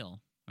Spinning Wheel,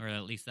 or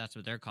at least that's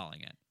what they're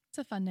calling it. It's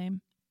a fun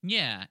name.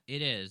 Yeah,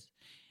 it is.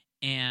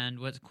 And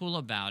what's cool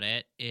about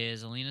it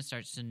is Alina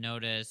starts to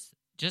notice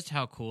just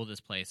how cool this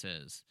place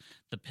is.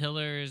 The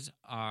pillars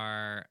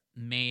are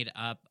made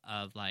up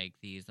of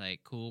these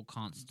cool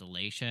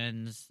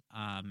constellations,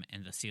 and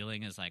the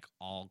ceiling is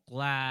all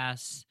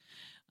glass.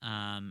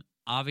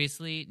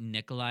 Obviously,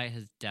 Nikolai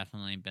has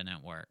definitely been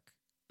at work.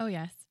 Oh,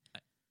 yes.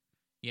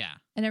 Yeah.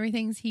 And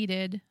everything's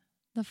heated.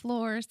 The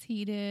floor's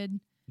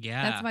heated.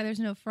 Yeah. That's why there's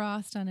no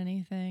frost on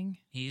anything.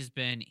 He's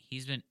been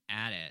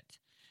at it.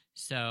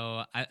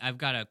 So I've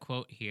got a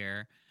quote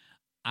here.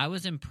 I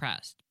was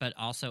impressed, but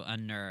also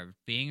unnerved.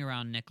 Being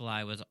around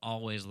Nikolai was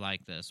always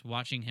like this,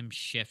 watching him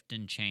shift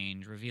and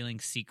change, revealing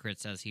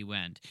secrets as he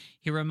went.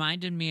 He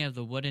reminded me of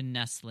the wooden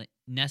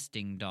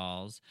nesting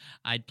dolls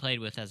I'd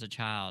played with as a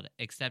child,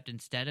 except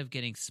instead of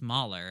getting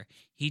smaller,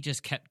 he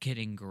just kept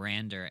getting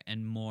grander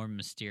and more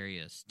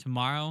mysterious.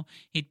 Tomorrow,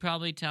 he'd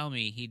probably tell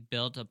me he'd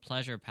built a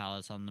pleasure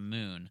palace on the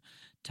moon.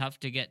 Tough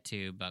to get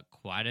to, but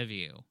quite a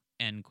view.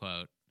 End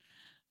quote.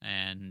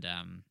 And,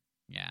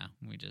 yeah,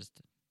 I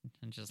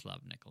just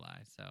love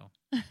Nikolai, so.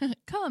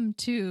 Come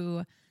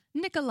to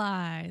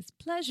Nikolai's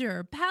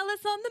Pleasure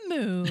Palace on the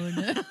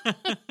Moon.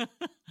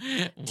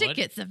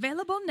 Tickets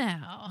available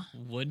now.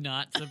 Would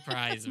not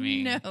surprise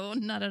me. No,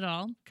 not at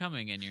all.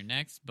 Coming in your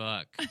next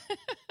book.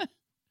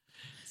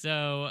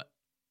 So,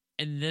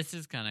 and this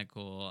is kind of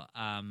cool.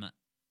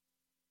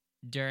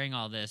 During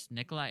all this,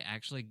 Nikolai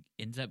actually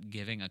ends up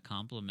giving a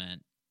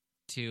compliment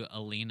to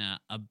Alina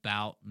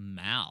about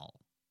Mal,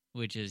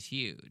 which is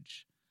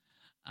huge,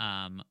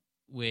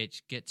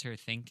 which gets her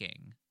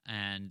thinking.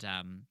 And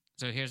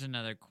so here's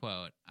another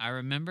quote. I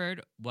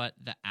remembered what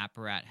the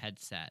apparat had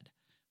said.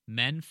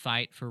 Men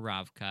fight for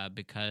Ravka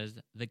because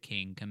the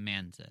king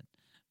commands it.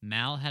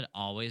 Mal had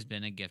always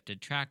been a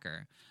gifted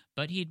tracker,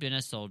 but he'd been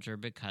a soldier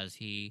because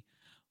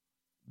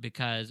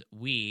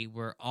we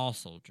were all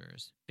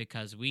soldiers,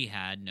 because we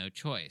had no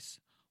choice.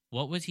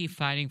 What was he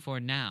fighting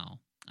for now?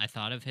 I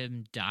thought of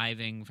him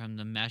diving from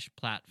the mesh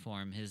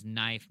platform, his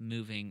knife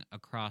moving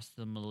across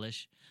the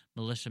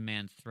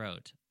militiaman's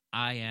throat.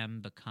 I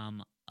am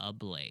become a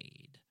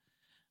blade.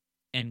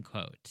 End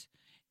quote.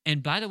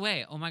 And by the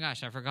way, oh my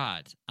gosh, I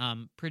forgot.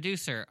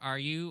 Producer, are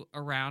you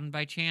around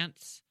by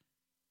chance?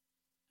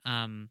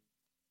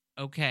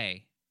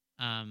 Okay.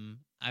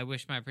 I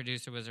wish my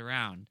producer was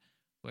around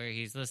where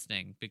he's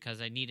listening, because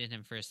I needed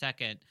him for a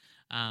second.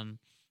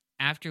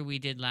 After we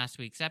did last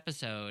week's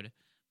episode,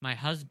 my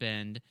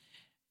husband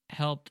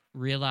helped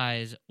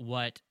realize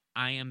what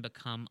I am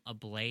become a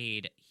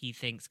blade he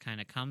thinks kind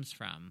of comes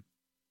from.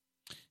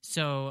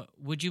 So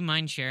would you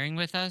mind sharing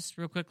with us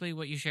real quickly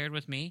what you shared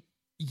with me?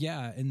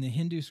 Yeah, in the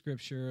Hindu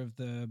scripture of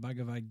the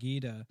Bhagavad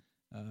Gita,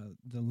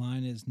 the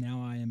line is,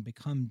 "Now I am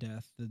become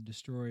death, the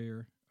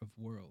destroyer of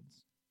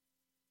worlds."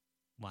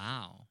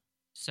 Wow.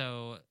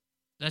 So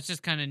that's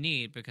just kind of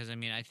neat because, I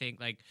mean, I think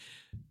like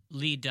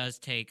Lee does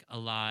take a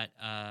lot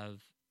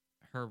of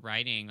her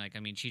writing. Like, I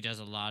mean, she does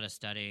a lot of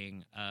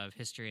studying of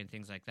history and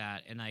things like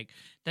that. And like,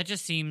 that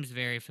just seems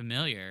very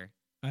familiar.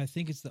 I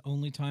think it's the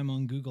only time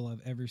on Google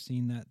I've ever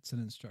seen that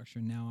sentence structure.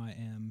 Now I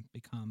am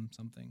become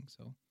something.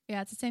 So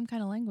Yeah, it's the same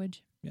kind of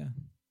language. yeah,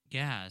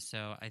 Yeah.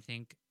 So I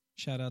think,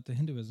 shout out to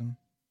Hinduism.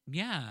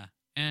 yeah.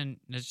 And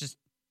it's just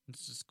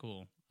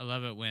cool. I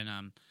love it when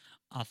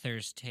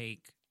authors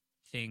take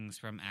things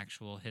from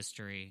actual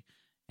history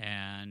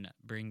and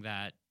bring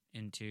that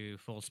into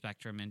full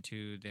spectrum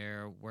into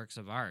their works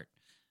of art.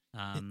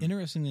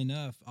 Interestingly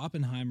enough,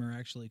 Oppenheimer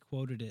actually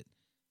quoted it,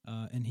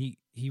 and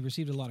he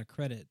received a lot of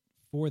credit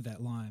for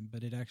that line,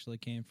 but it actually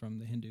came from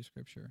the Hindu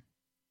scripture.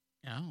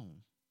 Oh,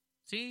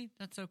 see,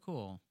 that's so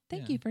cool.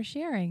 Thank Yeah. you for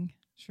sharing.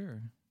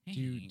 Sure. Hey.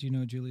 Do you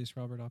know Julius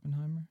Robert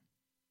Oppenheimer?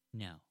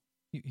 No.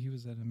 He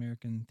was an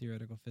American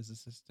theoretical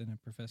physicist and a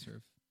professor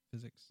of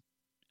physics.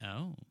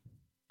 Oh,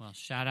 well,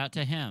 shout out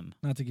to him.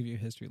 Not to give you a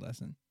history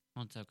lesson.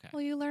 Well, it's okay.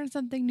 Well, you learn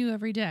something new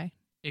every day.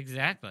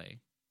 Exactly.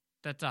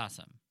 That's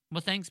awesome.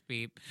 Well, thanks,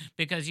 Beep,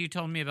 because you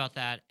told me about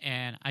that,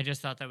 and I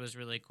just thought that was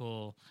really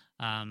cool.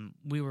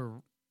 We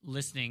were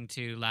listening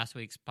to last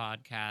week's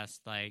podcast,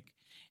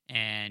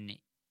 and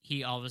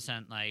he all of a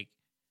sudden,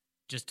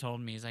 just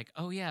told me, he's like,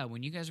 oh, yeah,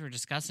 when you guys were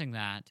discussing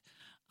that,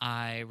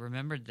 I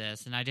remembered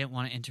this, and I didn't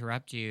want to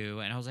interrupt you.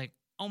 And I was like,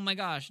 oh, my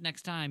gosh,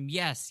 next time,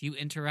 yes, you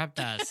interrupt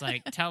us.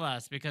 Tell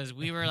us, because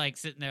we were,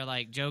 sitting there,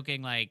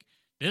 joking,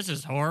 this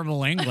is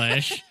horrible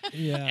English.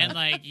 Yeah.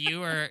 And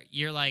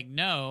you're like,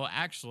 no,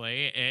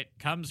 actually, it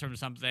comes from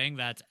something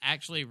that's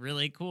actually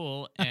really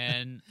cool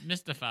and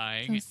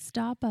mystifying. So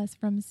stop us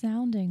from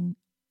sounding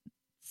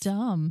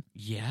dumb.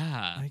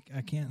 Yeah.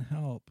 I can't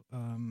help.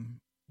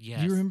 Yes.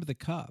 Do you remember the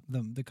cup,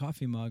 the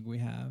coffee mug we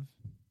have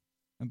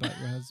about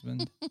your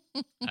husband?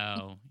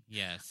 Oh,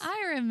 yes.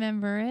 I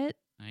remember it.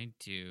 I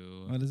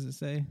do. What does it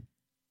say?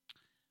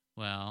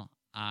 Well,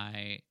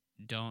 I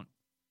don't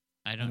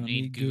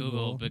need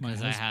Google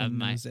because my I have husband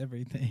my knows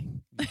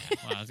everything. Yeah,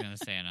 well, I was going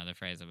to say another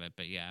phrase of it,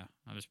 but yeah,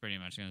 I was pretty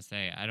much going to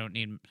say I don't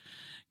need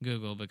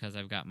Google because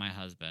I've got my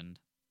husband.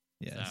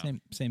 Yeah, So.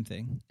 same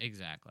thing.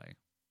 Exactly.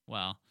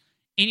 Well,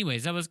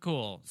 anyways, that was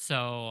cool.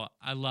 So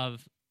I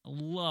love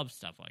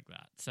stuff like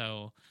that.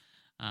 So,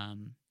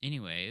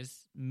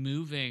 anyways,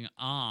 moving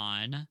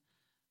on,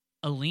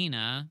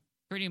 Alina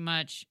pretty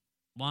much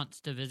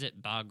wants to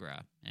visit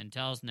Bagra and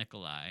tells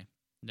Nikolai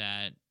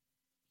that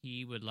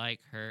he would like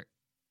her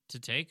to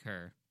take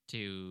her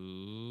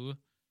to.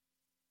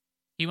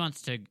 She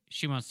wants to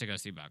go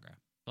see Bagra.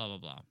 Blah blah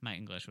blah. My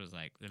English was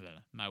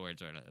my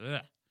words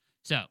were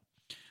so.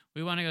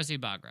 We want to go see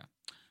Bagra.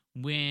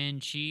 When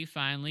she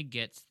finally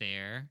gets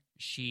there,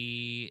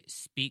 she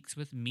speaks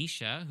with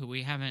Misha, who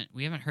we haven't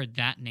heard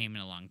that name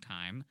in a long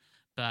time.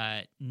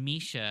 But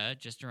Misha,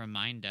 just a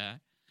reminder,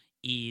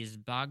 is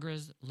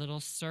Bagra's little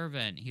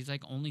servant. He's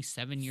only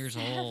 7 years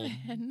old.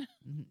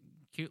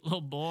 Cute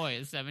little boy,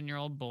 a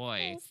 7-year-old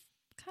boy. Well,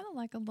 kind of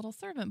like a little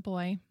servant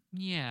boy.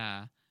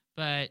 Yeah,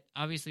 but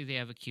obviously they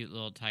have a cute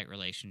little tight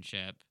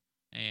relationship,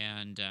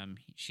 and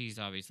she's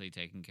obviously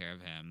taking care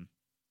of him.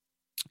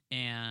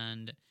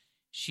 And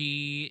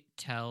she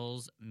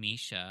tells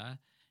Misha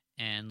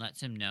and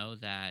lets him know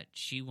that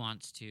she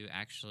wants to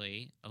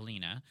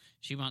Alina,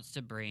 she wants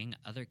to bring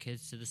other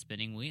kids to the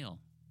spinning wheel.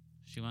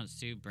 She wants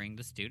to bring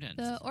the students.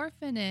 The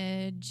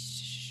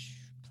orphanage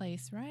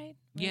place, right?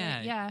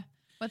 Yeah. Yeah.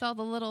 With all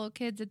the little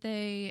kids that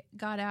they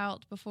got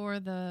out before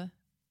the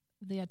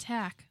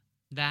attack.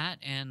 That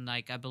and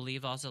I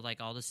believe also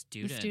all the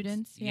students. The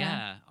students,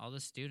 yeah. All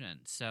the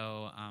students.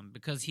 So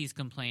because he's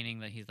complaining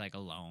that he's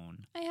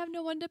alone. I have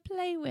no one to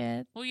play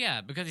with. Well,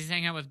 yeah, because he's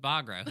hanging out with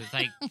Bagra,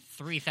 who's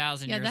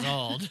 3,000 years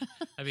old.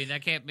 I mean,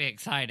 that can't be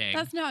exciting.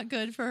 That's not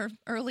good for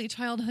early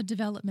childhood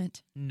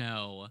development.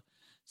 No.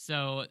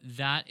 So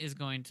that is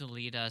going to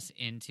lead us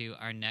into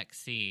our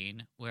next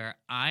scene where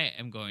I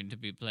am going to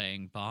be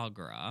playing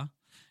Bagra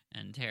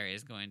and Terry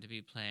is going to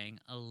be playing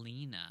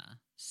Alina.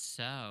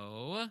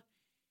 So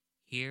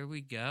here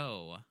we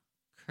go.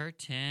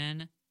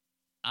 Curtain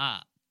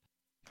up.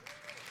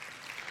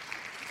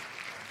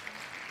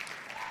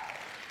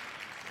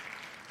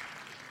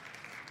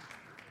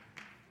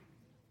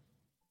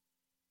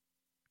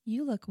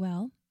 You look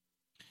well.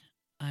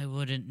 I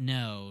wouldn't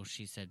know,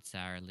 she said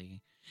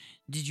sourly.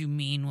 Did you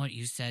mean what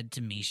you said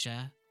to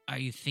Misha? Are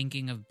you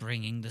thinking of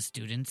bringing the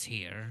students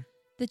here?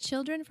 The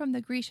children from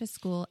the Grisha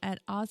school at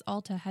Oz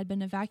Alta had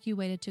been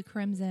evacuated to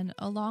Crimson,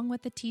 along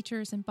with the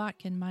teachers and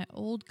Botkin, my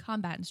old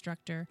combat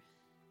instructor.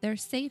 Their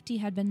safety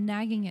had been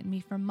nagging at me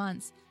for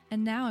months,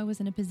 and now I was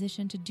in a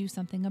position to do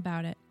something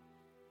about it.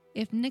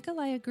 If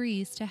Nikolai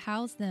agrees to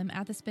house them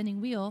at the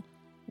spinning wheel,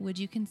 Would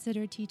you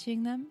consider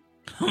teaching them?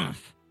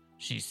 Humph,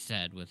 she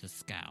said with a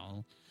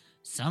scowl.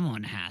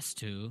 Someone has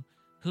to.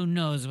 Who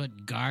knows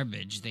what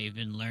garbage they've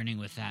been learning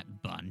with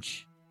that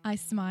bunch? I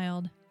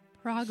smiled.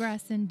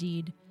 Progress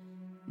indeed.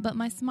 But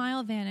my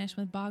smile vanished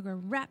when Bagra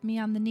rapped me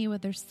on the knee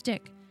with her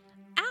stick.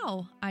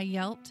 Ow! I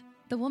yelped.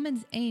 The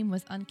woman's aim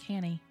was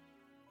uncanny.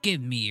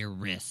 Give me your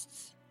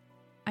wrists.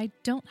 I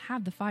don't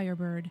have the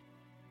Firebird.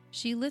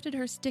 She lifted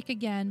her stick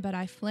again, but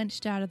I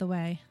flinched out of the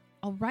way.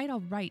 All right,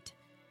 all right.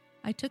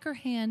 I took her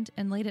hand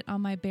and laid it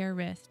on my bare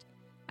wrist.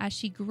 As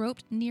she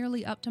groped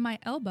nearly up to my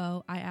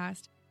elbow, I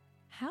asked,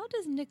 "How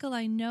does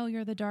Nikolai know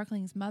you're the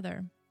Darkling's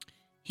mother?"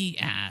 He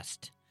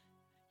asked.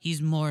 He's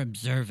more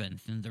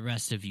observant than the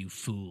rest of you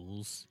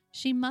fools.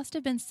 She must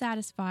have been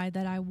satisfied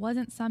that I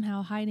wasn't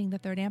somehow hiding the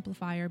third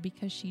amplifier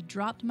because she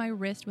dropped my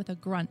wrist with a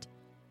grunt.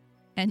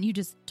 "And you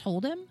just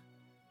told him?"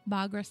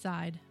 Bagra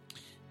sighed.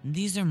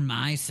 These are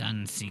my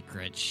son's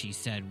secrets, she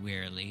said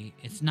wearily.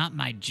 It's not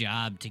my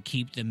job to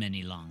keep them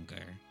any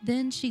longer.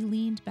 Then she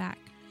leaned back.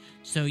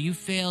 So you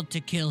failed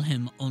to kill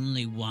him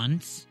only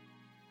once?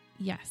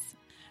 Yes.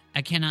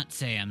 I cannot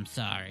say I'm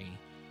sorry.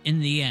 In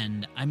the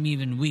end, I'm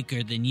even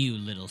weaker than you,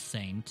 little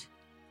saint.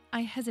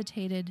 I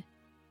hesitated,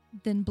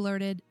 then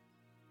blurted,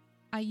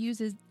 I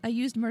used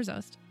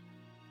Murzost.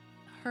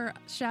 Her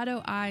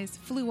shadow eyes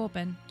flew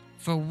open.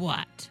 For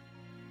what?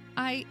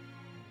 I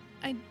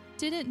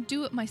didn't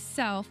do it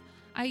myself.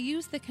 I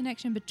used the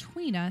connection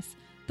between us,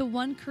 the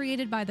one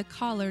created by the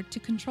collar, to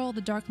control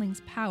the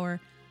Darkling's power.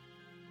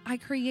 I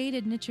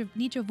created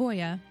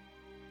Nichovoya.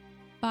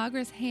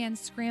 Bagra's hand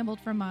scrambled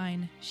for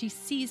mine. She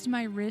seized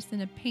my wrist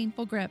in a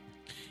painful grip.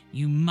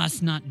 You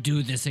must not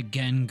do this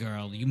again,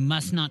 girl. You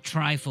must not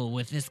trifle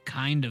with this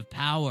kind of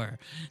power.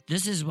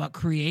 This is what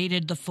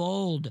created the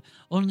fold.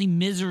 Only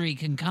misery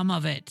can come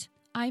of it.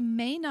 I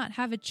may not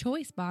have a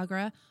choice,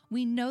 Bagra.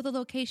 We know the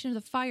location of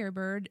the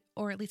Firebird,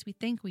 or at least we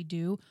think we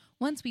do.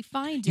 Once we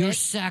find Your it...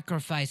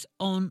 sacrifice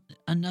on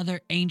another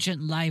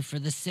ancient life for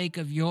the sake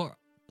of your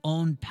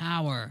own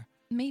power.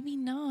 Maybe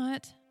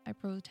not, I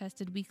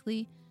protested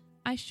weakly.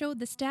 I showed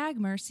the stag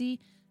mercy.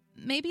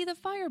 Maybe the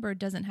Firebird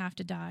doesn't have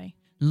to die.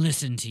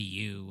 Listen to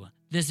you.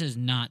 This is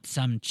not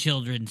some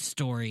children's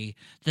story.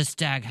 The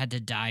stag had to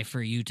die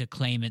for you to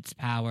claim its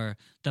power.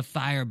 The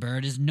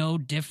Firebird is no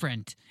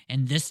different,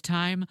 and this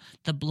time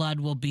the blood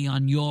will be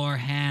on your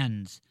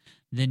hands.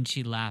 Then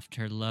she laughed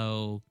her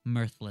low,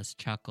 mirthless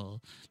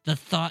chuckle. The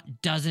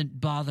thought doesn't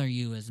bother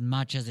you as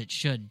much as it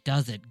should,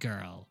 does it,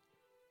 girl?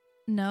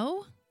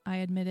 No, I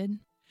admitted.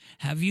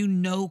 Have you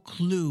no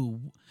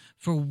clue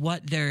for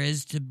what there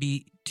is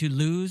to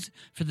lose,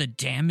 for the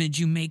damage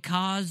you may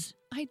cause?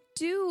 I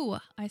do,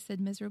 I said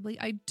miserably.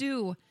 I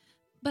do.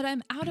 But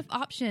I'm out of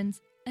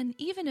options, and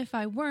even if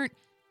I weren't,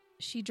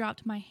 she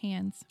dropped my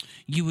hands.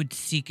 You would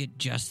seek it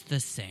just the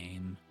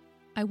same.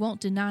 I won't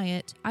deny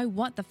it. I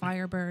want the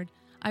Firebird.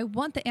 I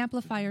want the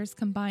Amplifier's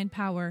combined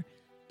power.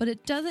 But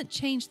it doesn't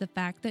change the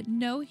fact that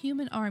no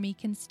human army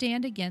can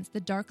stand against the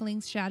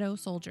Darkling's shadow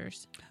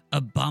soldiers.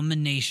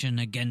 Abomination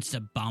against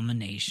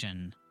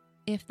abomination.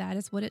 If that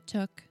is what it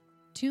took.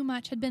 Too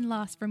much had been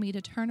lost for me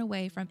to turn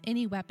away from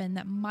any weapon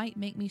that might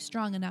make me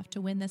strong enough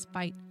to win this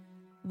fight.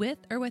 With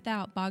or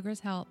without Bagra's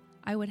help,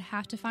 I would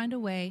have to find a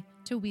way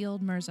to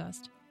wield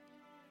Murzost.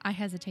 I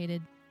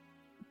hesitated.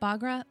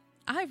 Bagra,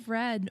 I've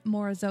read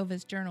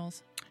Morozova's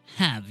journals.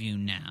 Have you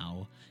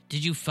now?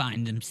 Did you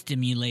find them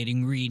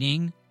stimulating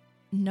reading?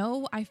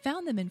 No, I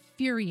found them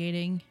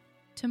infuriating.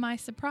 To my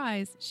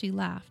surprise, she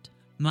laughed.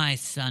 My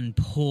son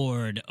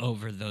pored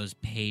over those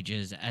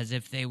pages as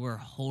if they were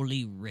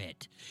holy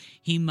writ.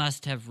 He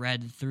must have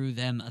read through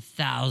them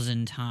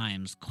 1,000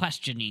 times,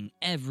 questioning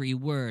every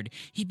word.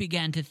 He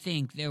began to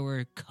think there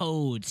were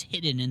codes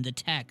hidden in the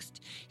text.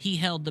 He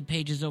held the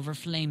pages over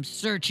flames,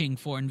 searching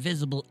for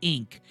invisible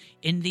ink.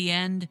 In the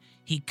end,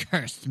 he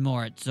cursed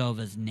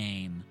Morozova's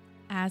name.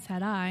 As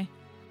had I.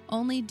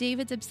 Only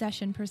David's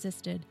obsession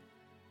persisted.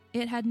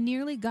 It had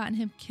nearly gotten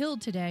him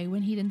killed today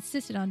when he'd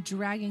insisted on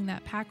dragging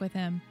that pack with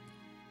him.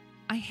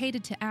 I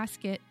hated to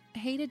ask it,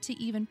 hated to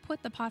even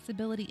put the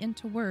possibility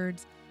into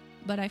words,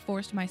 but I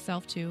forced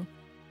myself to.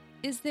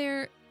 Is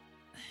there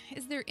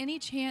any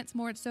chance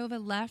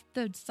Morozova left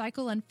the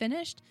cycle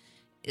unfinished?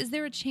 Is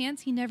there a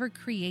chance he never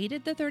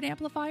created the third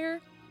amplifier?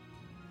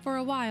 For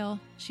a while,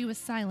 she was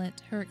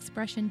silent, her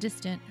expression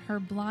distant, her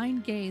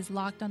blind gaze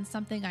locked on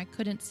something I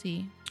couldn't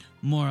see.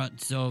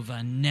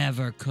 Morozova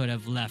never could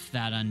have left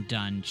that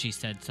undone, she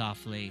said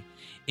softly.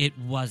 It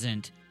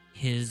wasn't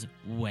his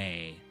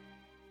way.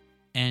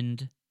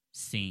 End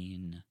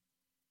scene.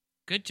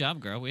 Good job,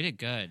 girl. We did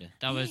good.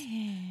 There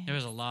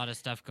was a lot of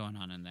stuff going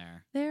on in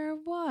there. There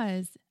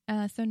was.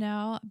 So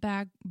now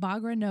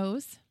Bagra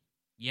knows.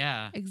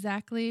 Yeah.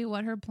 Exactly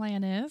what her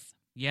plan is.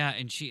 Yeah,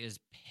 and she is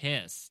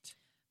pissed.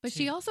 But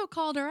she also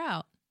called her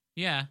out.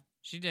 Yeah,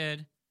 she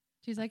did.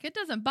 She's like, it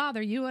doesn't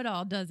bother you at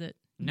all, does it?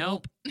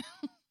 Nope.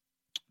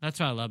 That's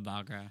why I love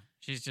Bagra.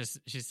 She's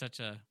such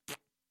a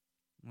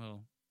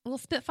little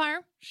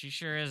Spitfire. She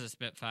sure is a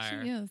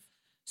spitfire. She is.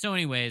 So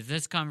anyways,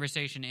 this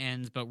conversation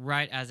ends, but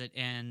right as it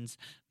ends,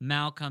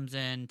 Mal comes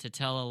in to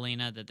tell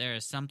Alina that there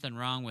is something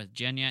wrong with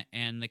Genya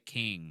and the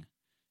king.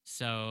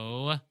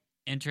 So,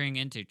 entering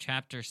into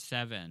chapter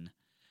 7.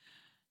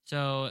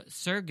 So,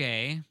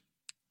 Sergei,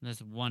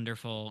 this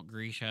wonderful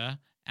Grisha,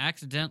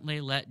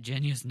 accidentally let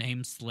Genya's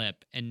name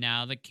slip, and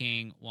now the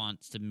king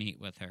wants to meet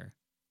with her.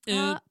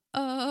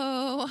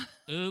 Uh-oh.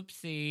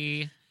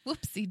 Oopsie.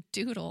 Whoopsie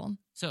doodle.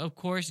 So, of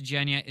course,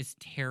 Genya is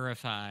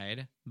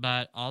terrified,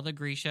 but all the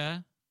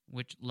Grisha,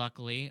 which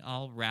luckily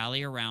all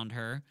rally around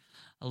her.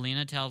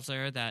 Alina tells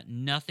her that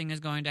nothing is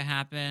going to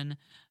happen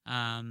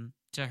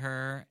to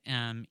her,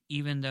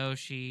 even though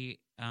she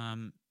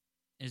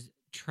is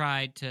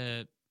tried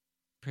to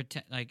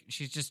protect, like,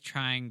 she's just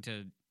trying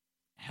to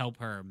help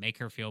her, make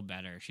her feel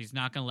better. She's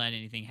not going to let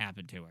anything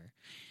happen to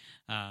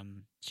her.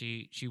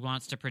 She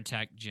wants to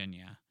protect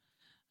Genya.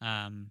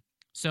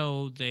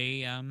 So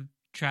they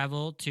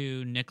travel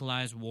to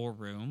Nikolai's war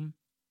room,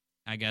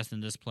 I guess in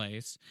this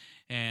place,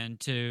 and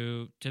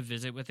to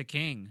visit with the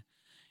king.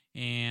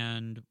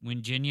 And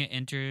when Genya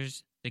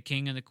enters, the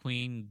king and the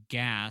queen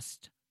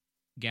gasp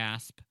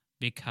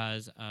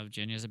because of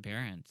Genya's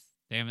appearance.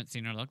 They haven't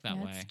seen her look that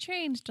way. It's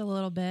changed a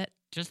little bit.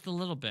 Just a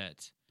little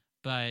bit.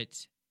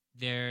 But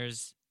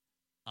there's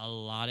a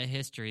lot of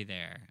history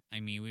there. I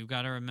mean, we've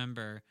got to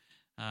remember,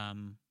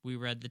 we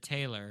read The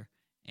Tailor,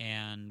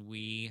 and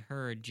we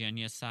heard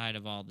Genya's side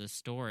of all this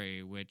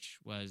story, which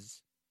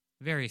was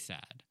very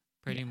sad.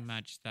 Pretty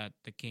much that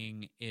the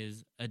king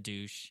is a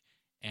douche,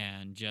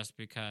 and just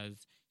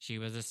because she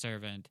was a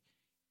servant,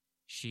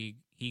 he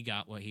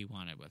got what he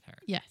wanted with her.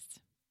 Yes.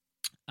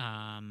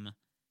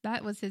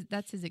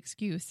 That's his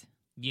excuse.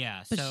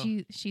 Yeah. But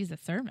so she's a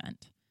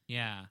servant.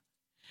 Yeah.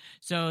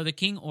 So the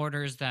king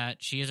orders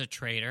that she is a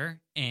traitor,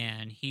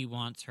 and he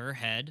wants her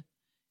head.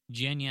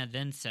 Genya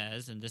then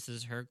says, and this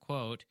is her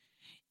quote,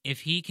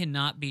 "If he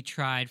cannot be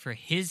tried for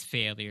his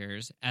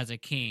failures as a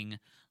king,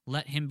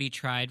 let him be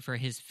tried for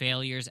his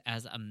failures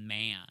as a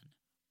man."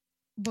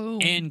 Boom.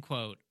 End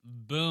quote.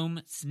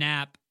 Boom,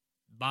 snap,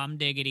 bomb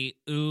diggity.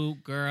 Ooh,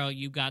 girl,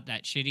 you got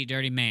that shitty,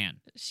 dirty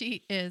man.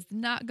 She is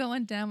not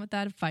going down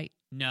without a fight.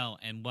 No,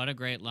 and what a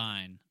great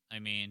line. I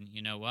mean,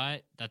 you know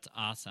what? That's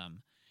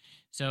awesome.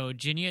 So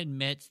Genya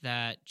admits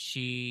that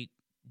she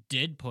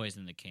did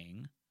poison the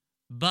king,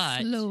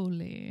 but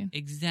slowly.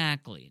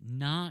 Exactly.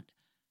 Not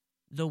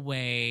the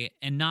way,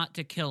 and not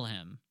to kill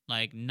him,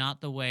 like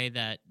not the way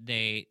that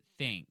they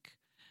think.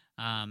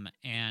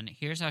 And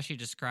here's how she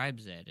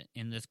describes it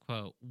in this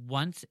quote.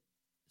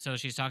 So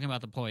she's talking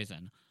about the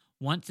poison.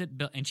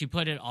 And she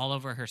put it all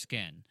over her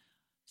skin.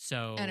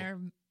 So and her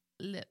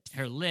lips.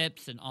 Her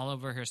lips and all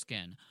over her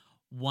skin.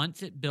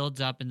 Once it builds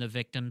up in the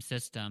victim's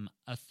system,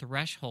 a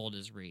threshold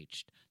is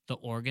reached. The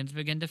organs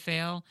begin to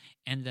fail,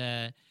 and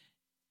the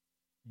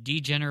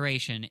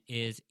degeneration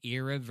is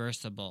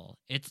irreversible.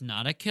 It's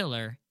not a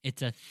killer,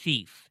 it's a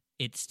thief.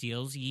 It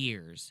steals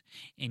years,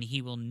 and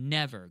he will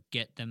never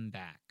get them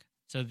back.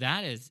 So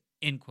that is,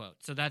 end quote.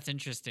 So that's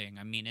interesting.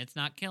 I mean, it's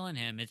not killing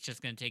him. It's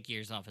just going to take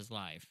years off his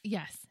life.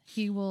 Yes,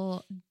 he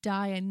will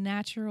die a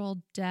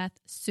natural death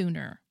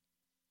sooner.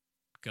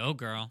 Go,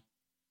 girl.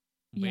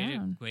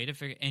 Way to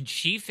figure. And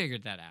she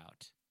figured that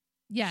out.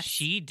 Yes.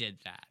 She did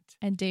that.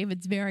 And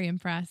David's very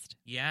impressed.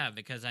 Yeah,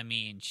 because, I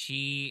mean,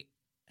 she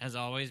has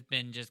always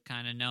been just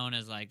kind of known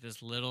as like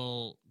this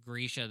little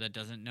Grisha that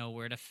doesn't know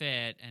where to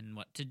fit and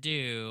what to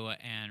do.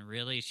 And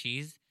really,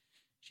 she's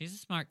a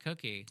smart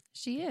cookie.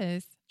 She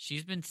is.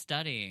 She's been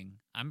studying.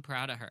 I'm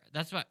proud of her.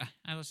 That's why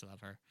I just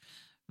love her.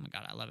 Oh my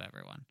God, I love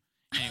everyone.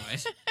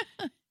 Anyways,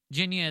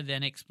 Genya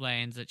then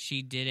explains that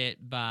she did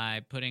it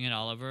by putting it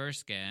all over her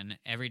skin.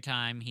 Every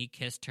time he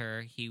kissed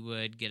her, he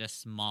would get a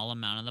small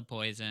amount of the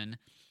poison.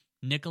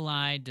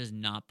 Nikolai does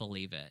not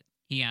believe it.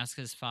 He asks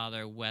his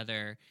father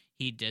whether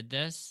he did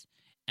this,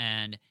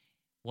 and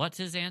what's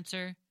his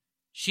answer?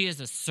 "She is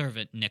a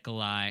servant,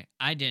 Nikolai.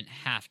 I didn't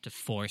have to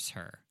force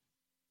her."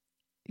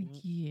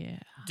 Yeah.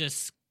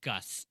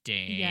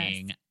 Disgusting.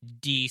 Yes.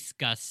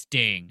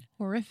 Disgusting.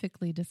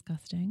 Horrifically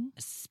disgusting.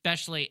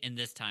 Especially in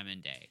this time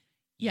and day.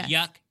 Yes.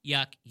 Yuck,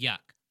 yuck, yuck.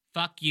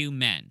 Fuck you,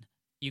 men.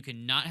 You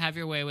cannot have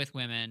your way with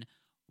women.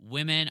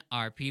 Women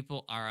are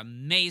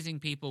amazing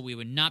people. We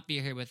would not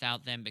be here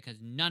without them because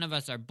none of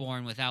us are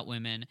born without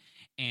women.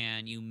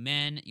 And you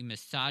men, you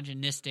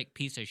misogynistic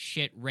piece of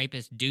shit,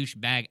 rapist,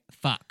 douchebag,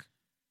 fuck.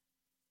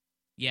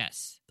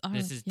 Yes,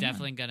 this is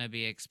definitely going to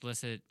be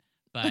explicit,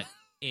 but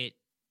it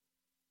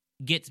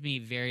gets me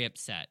very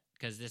upset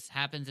because this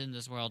happens in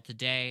this world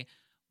today.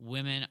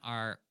 Women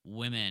are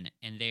women,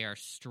 and they are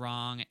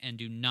strong and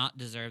do not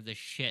deserve the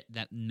shit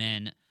that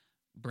men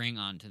bring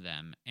onto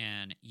them.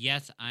 And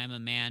yes, I am a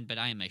man, but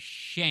I am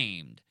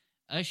ashamed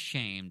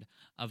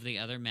of the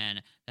other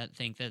men that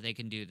think that they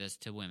can do this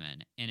to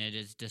women, and it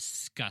is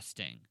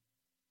disgusting.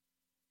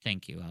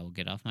 Thank you. I will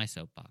get off my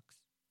soapbox.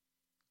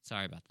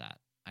 Sorry about that.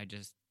 I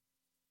just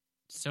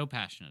so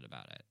passionate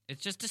about it.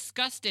 It's just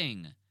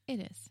disgusting. It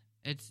is.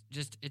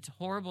 It's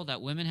horrible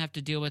that women have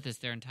to deal with this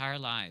their entire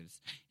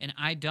lives. And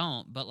I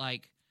don't, but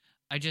like,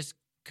 I just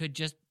could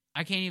just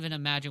I can't even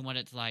imagine what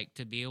it's like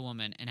to be a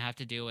woman and have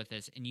to deal with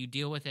this. And you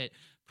deal with it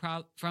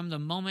from the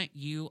moment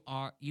you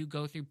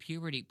go through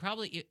puberty,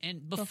 probably,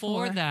 and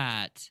before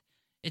that.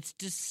 It's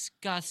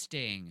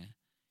disgusting.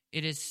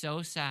 It is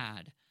so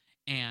sad.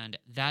 And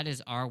that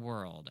is our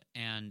world.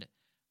 And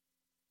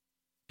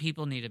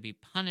people need to be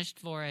punished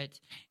for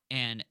it.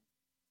 And,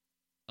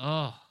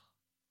 oh,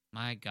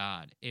 my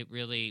God, it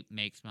really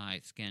makes my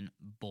skin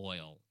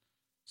boil.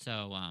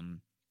 So,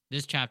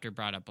 this chapter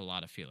brought up a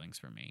lot of feelings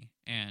for me,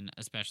 and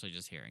especially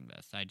just hearing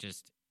this.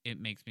 It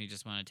makes me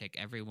just want to take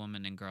every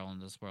woman and girl in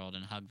this world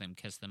and hug them,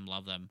 kiss them,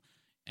 love them,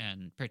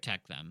 and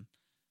protect them.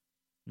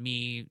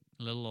 Me,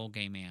 little old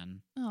gay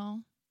man.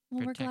 Oh,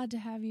 well, we're glad to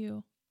have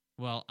you.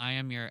 Well, I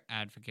am your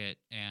advocate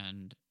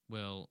and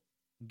will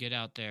get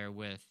out there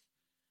with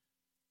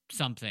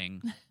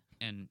something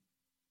and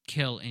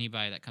kill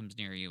anybody that comes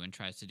near you and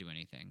tries to do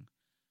anything.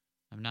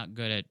 I'm not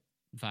good at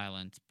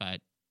violence,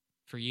 but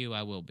for you,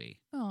 I will be.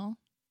 Oh,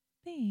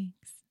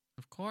 thanks.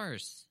 Of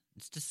course.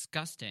 It's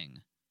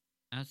disgusting.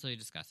 Absolutely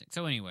disgusting.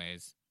 So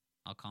anyways,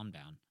 I'll calm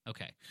down.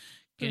 Okay.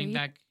 Getting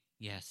back.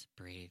 Yes,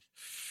 breathe.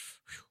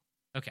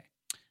 Okay.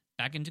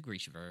 Back into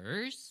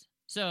Grishaverse.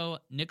 So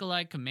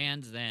Nikolai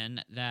commands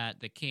then that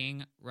the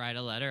king write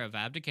a letter of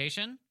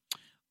abdication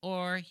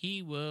or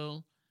he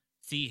will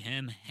see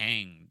him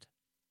hanged.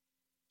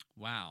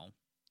 Wow.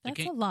 That's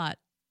a lot.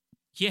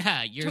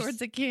 Yeah.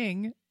 Towards a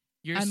king.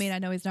 I mean, I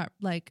know he's not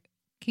like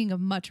king of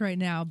much right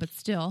now, but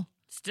still.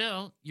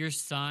 Still, your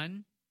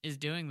son is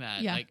doing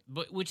that. Yeah.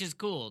 Which is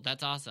cool.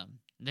 That's awesome.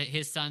 That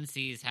his son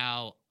sees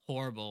how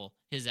horrible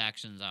his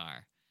actions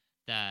are.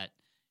 That,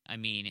 I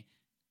mean.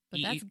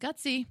 But that's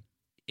gutsy.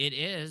 It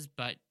is,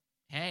 but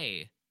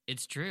hey,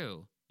 it's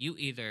true. You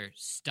either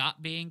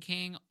stop being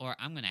king or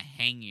I'm going to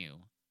hang you.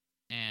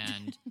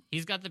 And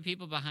he's got the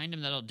people behind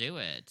him that'll do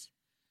it.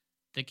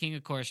 The king,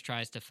 of course,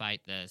 tries to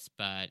fight this,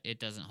 but it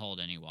doesn't hold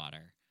any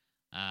water.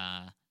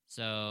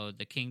 So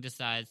the king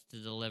decides to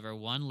deliver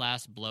one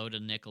last blow to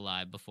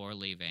Nikolai before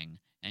leaving.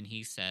 And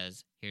he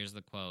says, here's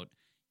the quote,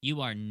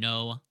 "You are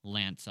no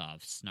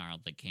Lantsov,"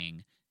 snarled the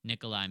king.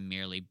 Nikolai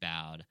merely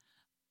bowed.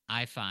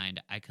 "I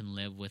find I can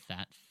live with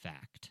that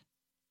fact."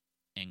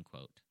 End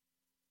quote.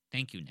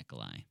 Thank you,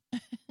 Nikolai.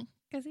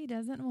 Because he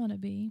doesn't want to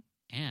be.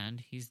 And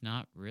he's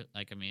not real.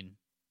 I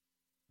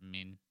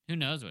mean, who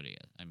knows what he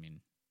is? I mean,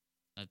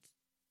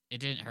 it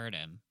didn't hurt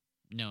him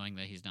knowing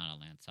that he's not a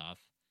Lantsov.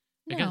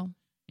 No.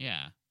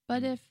 Yeah.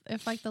 But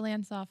if like the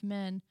Lantsov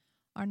men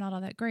are not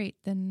all that great,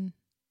 then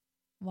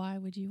why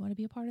would you want to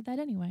be a part of that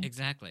anyway?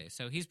 Exactly.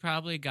 So he's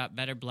probably got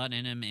better blood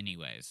in him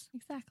anyways.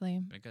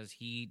 Exactly. Because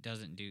he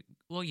doesn't do...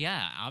 Well,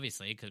 yeah,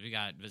 obviously, because we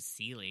got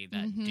Vasily,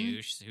 that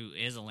douche, who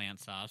is a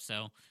Lantsov.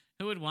 So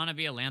who would want to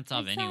be a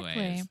Lantsov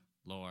anyways?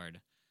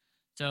 Lord.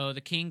 So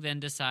the king then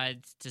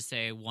decides to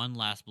say one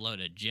last blow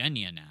to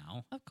Genya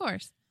now. Of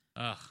course.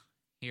 Ugh,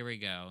 here we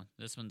go.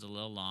 This one's a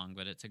little long,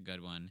 but it's a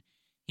good one.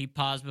 He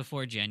paused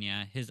before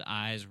Genya, his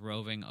eyes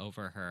roving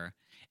over her.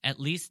 "At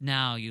least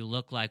now you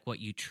look like what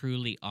you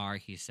truly are,"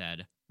 he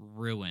said.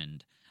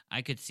 "Ruined."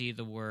 I could see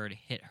the word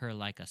hit her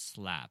like a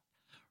slap.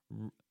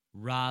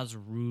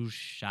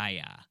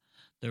 Razrushaya,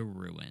 the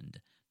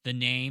ruined. The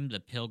name the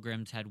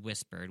pilgrims had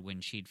whispered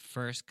when she'd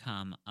first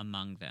come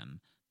among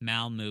them.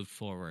 Mal moved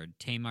forward.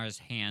 Tamar's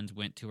hands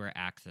went to her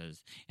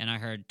axes, and I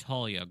heard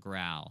Tolya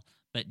growl.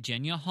 But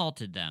Genya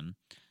halted them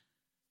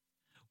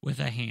with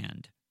a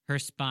hand. Her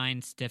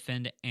spine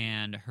stiffened,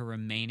 and her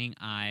remaining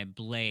eye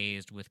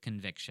blazed with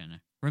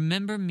conviction.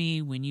 "Remember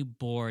me when you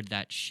board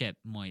that ship,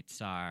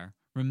 Moitsar.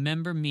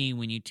 Remember me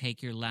when you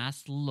take your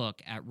last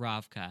look at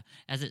Ravka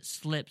as it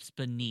slips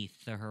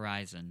beneath the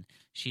horizon."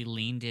 She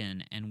leaned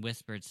in and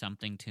whispered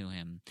something to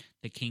him.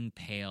 The king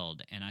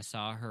paled, and I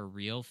saw her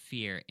real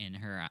fear in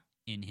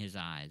his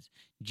eyes.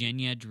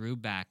 Genya drew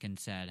back and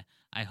said,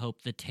 "I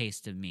hope the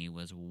taste of me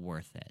was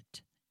worth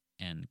it."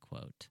 End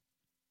quote.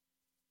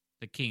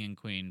 The king and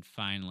queen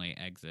finally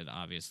exit,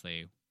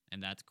 obviously,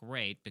 and that's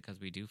great because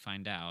we do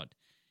find out.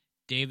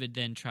 David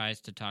then tries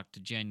to talk to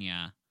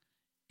Genya,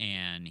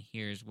 and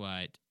here's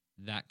what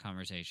that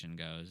conversation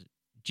goes.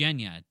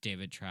 "Genya,"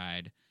 David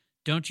tried.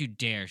 "Don't you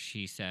dare,"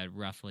 she said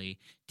roughly,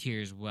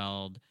 tears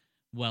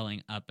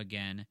welling up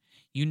again.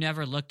 "You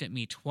never looked at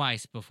me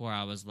twice before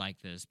I was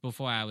like this,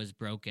 before I was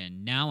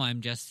broken. Now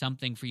I'm just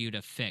something for you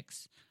to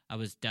fix." I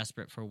was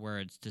desperate for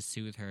words to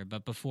soothe her,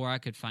 but before I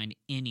could find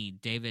any,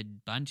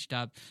 David bunched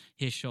up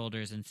his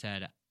shoulders and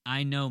said,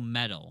 "I know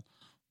metal."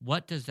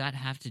 "What does that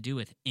have to do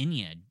with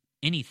anything?"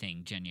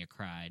 Genya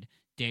cried.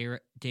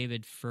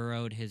 David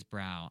furrowed his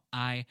brow.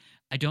 I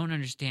don't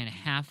understand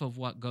half of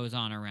what goes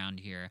on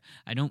around here.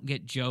 I don't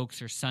get jokes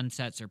or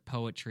sunsets or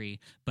poetry,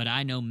 but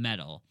I know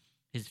metal.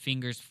 His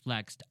fingers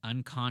flexed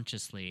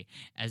unconsciously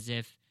as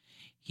if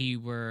he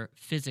were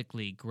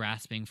physically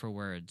grasping for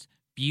words.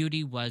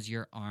 "Beauty was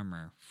your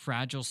armor,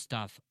 fragile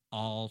stuff,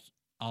 all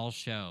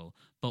show.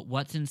 But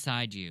what's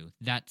inside you?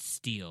 That's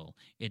steel.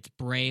 It's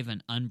brave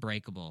and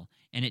unbreakable,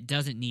 and it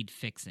doesn't need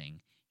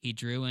fixing." He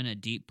drew in a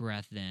deep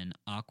breath, then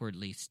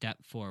awkwardly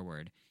stepped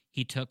forward.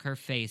 He took her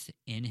face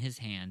in his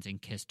hands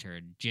and kissed her.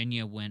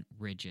 Genya went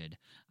rigid.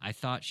 I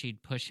thought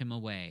she'd push him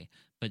away,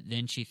 but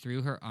then she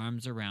threw her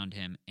arms around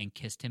him and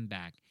kissed him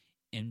back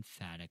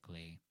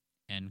emphatically.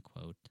 End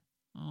quote.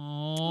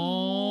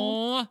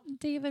 Oh,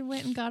 David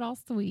went and got all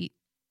sweet.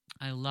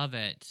 I love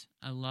it.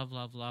 I love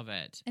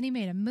it. And he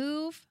made a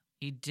move.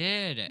 He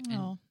did. And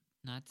Oh,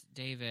 that's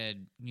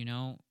David,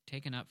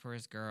 taking up for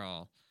his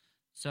girl.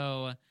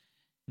 So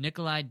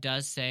Nikolai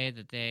does say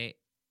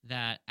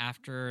that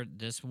after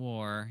this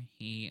war,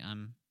 he's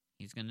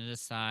going to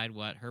decide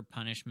what her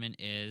punishment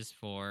is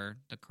for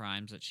the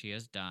crimes that she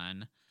has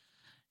done.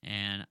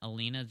 And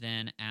Alina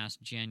then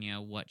asked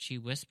Genya what she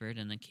whispered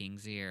in the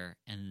king's ear,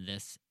 and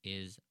this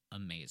is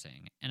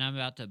amazing. And I'm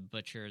about to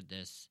butcher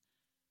this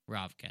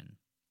Ravkan.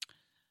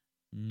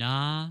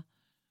 Na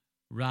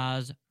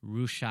raz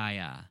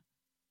rushaya,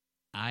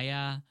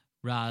 aya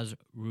raz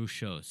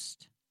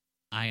rushost.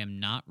 I am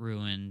not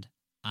ruined,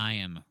 I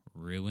am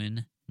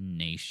ruin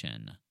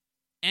nation.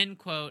 End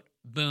quote.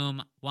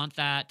 Boom. Want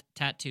that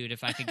tattooed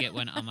if I could get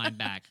one on my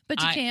back.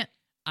 but you can't,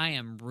 I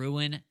am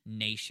ruin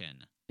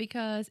nation.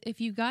 because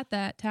if you got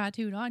that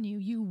tattooed on you,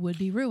 you would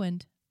be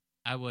ruined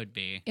I would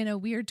be. in a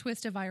weird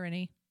twist of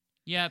irony.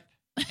 Yep.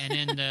 And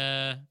in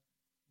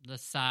the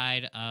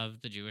side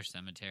of the Jewish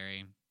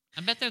cemetery.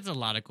 I bet there's a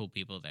lot of cool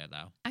people there,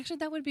 though. Actually,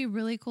 that would be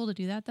really cool to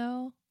do that,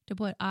 though. To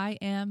put I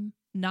am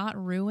not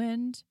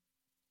ruined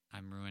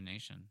I'm ruin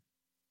nation.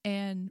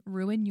 and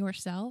ruin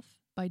yourself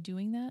by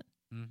doing that.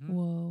 Mm-hmm.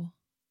 Whoa.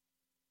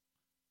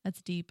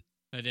 That's deep.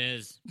 It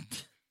is.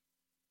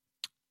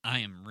 I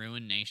am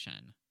ruin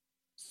nation.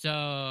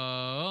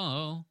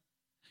 So,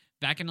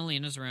 back in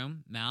Alina's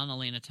room, Mal and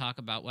Alina talk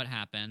about what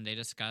happened. They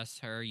discuss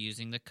her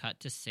using the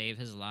cut to save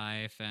his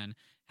life and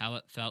how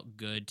it felt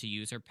good to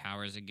use her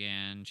powers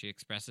again. She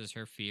expresses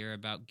her fear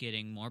about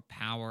getting more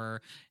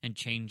power and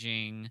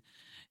changing.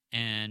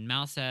 And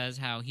Mal says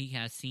how he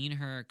has seen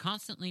her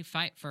constantly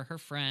fight for her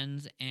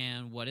friends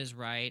and what is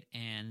right,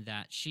 and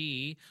that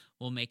she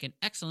will make an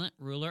excellent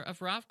ruler of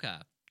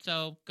Ravka.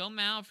 So go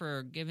Mal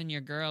for giving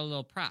your girl a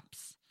little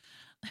props.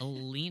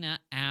 Alina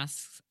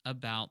asks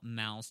about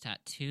Mal's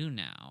tattoo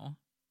now,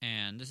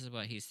 and this is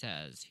what he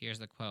says. Here's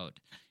the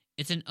quote.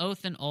 It's an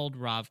oath in old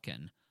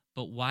Ravkan,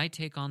 but why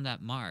take on that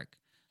mark?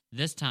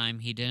 This time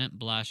he didn't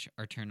blush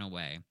or turn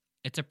away.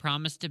 It's a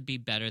promise to be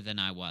better than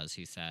I was,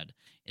 he said.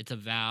 It's a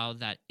vow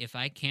that if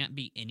I can't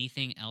be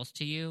anything else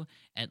to you,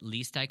 at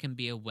least I can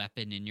be a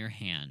weapon in your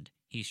hand,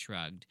 he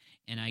shrugged.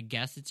 And I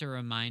guess it's a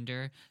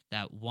reminder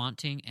that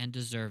wanting and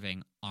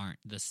deserving aren't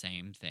the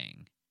same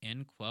thing.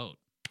 End quote.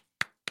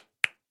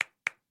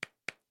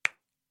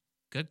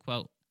 Good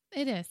quote.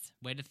 It is.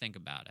 Way to think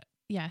about it.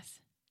 Yes.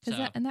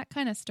 So, That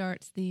kind of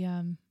starts the,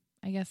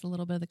 I guess, a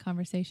little bit of the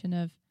conversation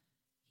of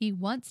he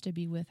wants to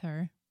be with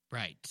her,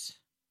 right.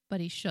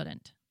 but he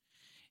shouldn't.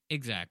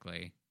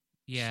 Exactly.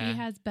 Yeah. She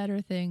has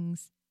better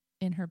things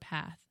in her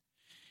path.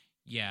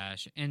 Yeah.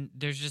 And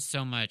there's just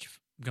so much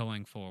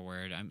going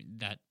forward. I mean,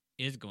 that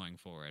is going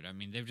forward. I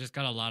mean, they've just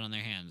got a lot on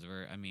their hands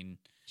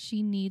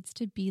She needs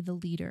to be the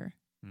leader.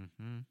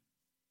 Mm-hmm.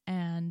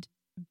 And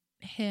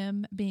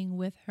him being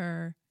with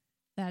her,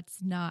 that's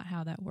not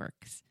how that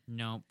works.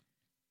 Nope.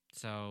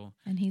 So.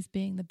 And he's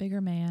being the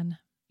bigger man.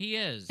 He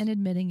is. And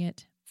admitting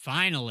it.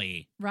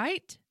 Finally.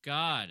 Right?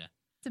 God.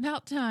 It's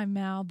about time,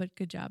 Mal, but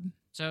good job.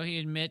 So he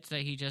admits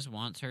that he just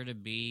wants her to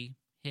be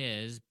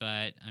his,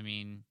 but I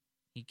mean,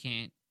 he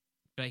can't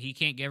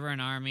give her an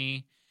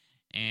army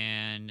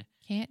and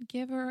can't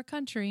give her a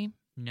country.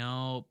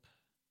 Nope.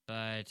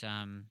 But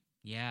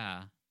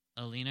yeah.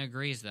 Alina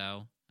agrees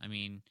though. I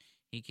mean,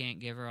 he can't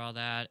give her all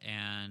that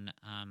and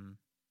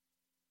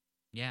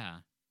yeah.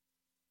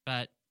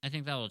 But I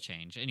think that will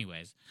change.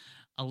 Anyways,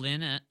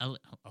 Alina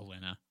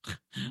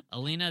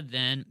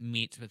then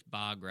meets with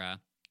Bagra,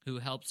 who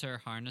helps her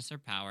harness her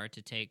power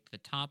to take the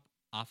top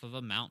off of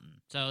a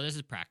mountain. So this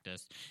is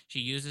practice. She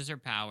uses her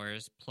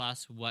powers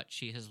plus what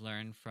she has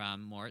learned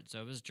from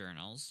Morozov's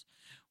journals,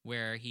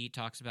 where he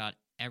talks about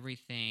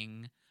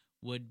everything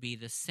would be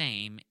the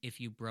same if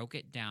you broke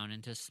it down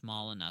into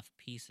small enough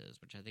pieces,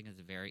 which I think is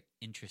a very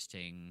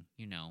interesting,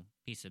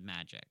 piece of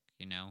magic,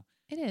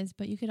 It is,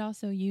 but you could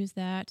also use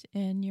that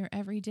in your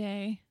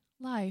everyday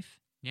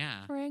life.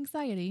 Yeah. For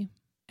anxiety.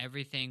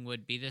 Everything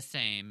would be the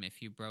same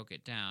if you broke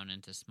it down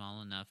into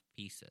small enough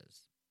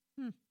pieces.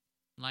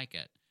 Like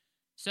it.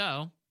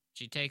 So,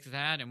 she takes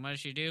that, and what does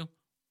she do?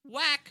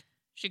 Whack!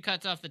 She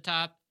cuts off the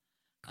top.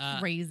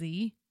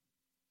 Crazy.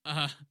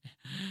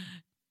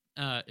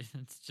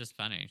 It's just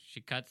funny.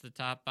 She cuts the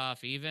top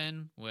off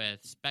even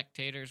with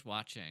spectators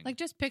watching. Like,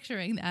 just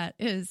picturing that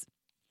is...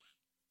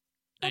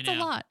 That's a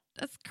lot.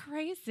 That's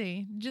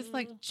crazy. Just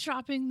like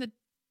chopping the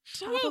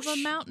top of a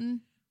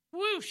mountain.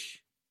 Whoosh!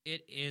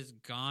 It is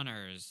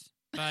goners.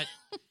 But,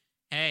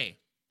 hey,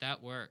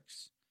 that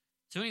works.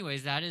 So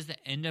anyways, that is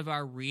the end of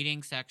our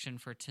reading section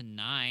for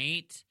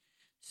tonight.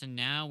 So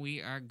now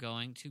we are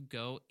going to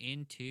go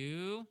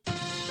into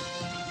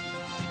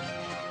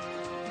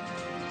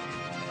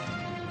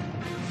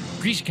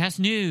GrishaCast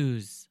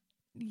News.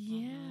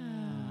 Yeah.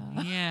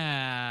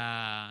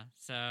 Yeah.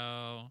 So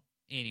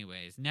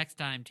anyways, next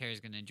time Tara's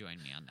going to join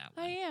me on that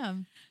one. I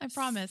am. I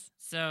promise.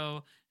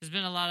 So there's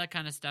been a lot of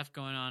kind of stuff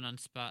going on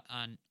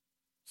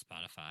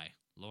Spotify,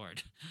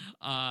 Lord,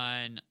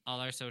 on all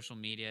our social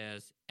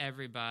medias.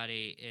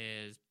 Everybody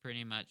is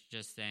pretty much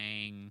just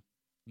saying,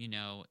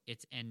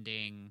 it's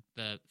ending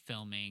the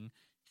filming.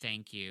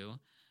 Thank you.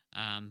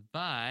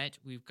 But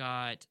we've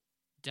got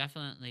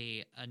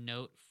definitely a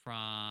note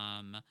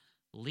from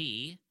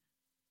Lee.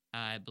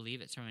 I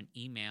believe it's from an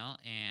email,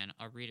 and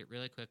I'll read it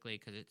really quickly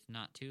because it's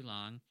not too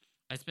long.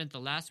 I spent the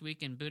last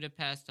week in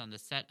Budapest on the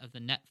set of the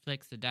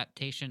Netflix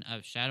adaptation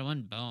of Shadow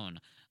and Bone.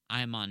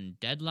 I'm on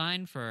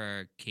deadline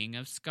for King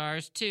of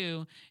Scars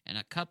 2 and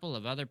a couple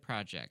of other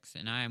projects,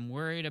 and I am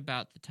worried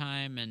about the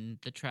time and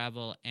the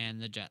travel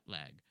and the jet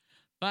lag.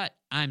 But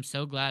I'm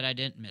so glad I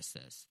didn't miss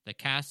this. The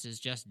cast is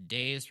just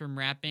days from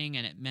wrapping,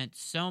 and it meant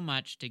so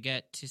much to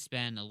get to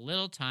spend a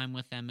little time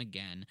with them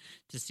again,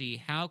 to see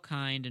how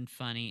kind and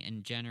funny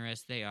and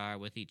generous they are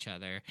with each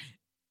other.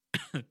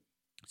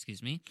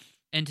 Excuse me.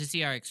 And to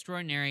see our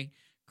extraordinary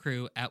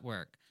crew at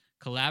work.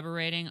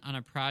 Collaborating on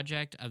a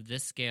project of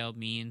this scale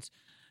means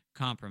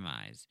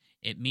compromise.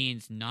 It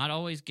means not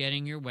always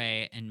getting your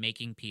way and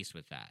making peace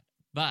with that.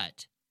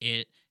 But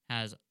it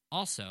has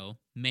also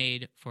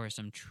made for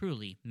some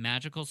truly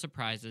magical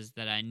surprises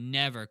that I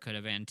never could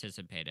have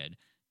anticipated.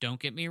 Don't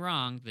get me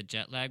wrong, the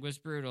jet lag was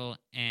brutal,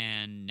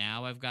 and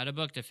now I've got a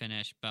book to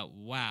finish, but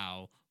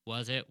wow,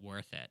 was it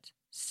worth it.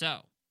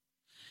 So,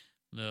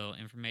 little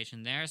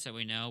information there so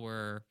we know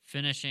we're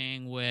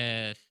finishing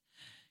with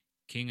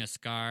King of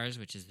Scars,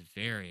 which is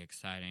very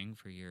exciting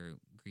for your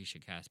Grisha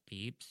Cast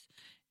peeps.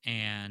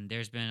 And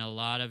there's been a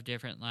lot of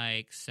different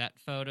set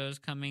photos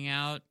coming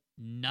out.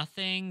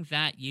 Nothing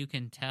that you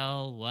can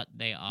tell what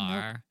they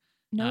are.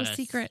 Nope. No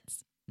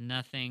secrets.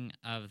 Nothing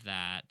of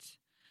that.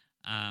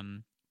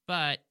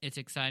 But it's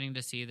exciting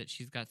to see that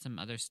she's got some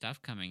other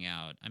stuff coming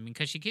out. I mean,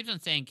 because she keeps on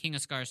saying King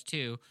of Scars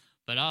 2,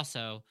 but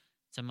also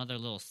some other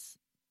little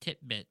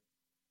tidbit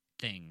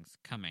things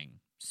coming.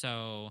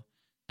 So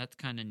that's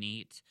kind of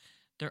neat.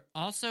 There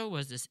also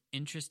was this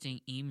interesting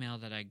email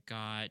that I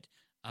got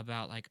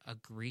about a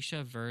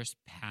Grisha-verse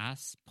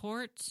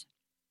passport.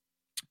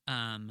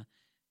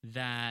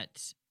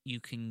 That you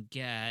can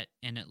get,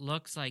 and it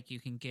looks like you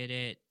can get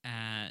it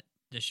at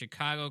the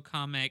Chicago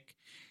Comic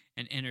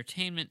and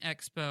Entertainment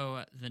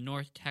Expo, the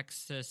North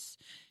Texas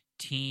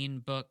Teen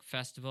Book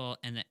Festival,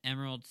 and the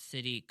Emerald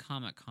City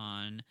Comic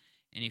Con.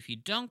 And if you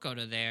don't go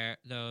to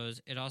those,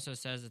 it also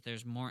says that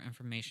there's more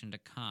information to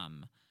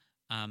come.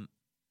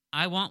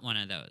 I want one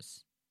of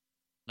those.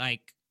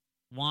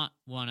 Want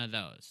one of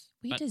those.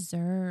 We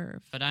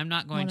deserve. But I'm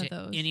not going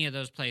to any of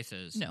those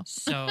places. No.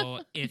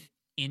 So if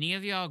any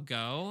of y'all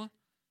go,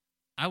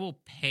 I will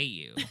pay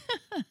you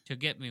to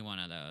get me one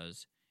of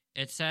those.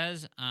 It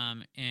says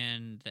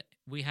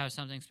we have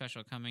something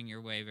special coming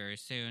your way very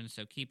soon,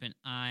 so keep an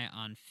eye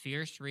on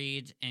Fierce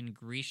Reads and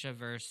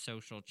Grishaverse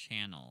social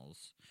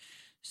channels.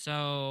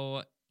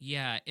 So,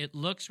 yeah, it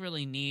looks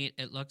really neat.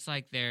 It looks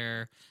like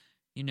they're,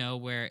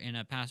 where in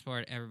a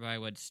passport everybody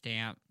would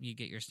stamp. You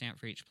get your stamp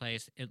for each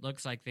place. It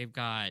looks like they've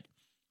got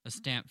a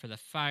stamp for the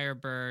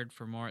Firebird,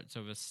 for Moritz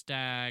of a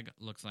Stag.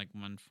 Looks like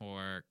one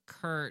for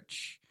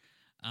Kirch.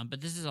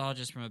 But this is all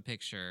just from a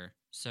picture.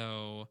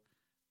 So,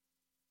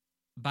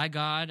 by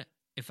God,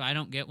 if I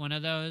don't get one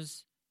of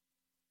those,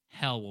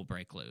 hell will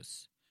break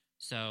loose.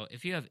 So,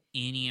 if you have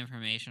any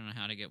information on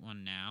how to get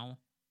one now,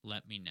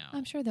 let me know.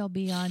 I'm sure they'll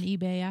be on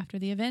eBay after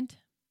the event.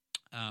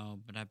 Oh,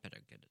 but I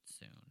better get it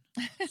soon.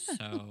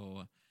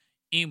 So...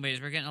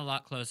 Anyways, we're getting a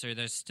lot closer.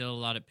 There's still a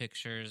lot of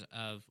pictures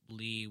of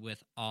Lee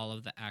with all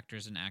of the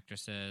actors and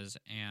actresses.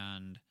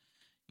 And,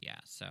 yeah,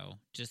 so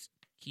just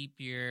keep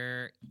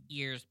your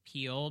ears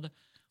peeled.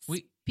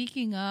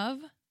 Speaking of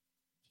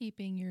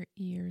keeping your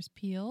ears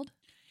peeled.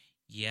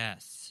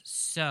 Yes.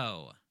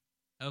 So,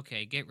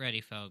 okay, get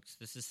ready, folks.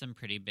 This is some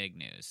pretty big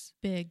news.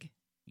 Big.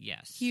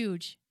 Yes.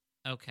 Huge.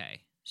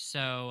 Okay.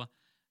 So,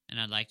 and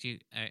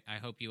I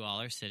hope you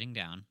all are sitting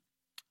down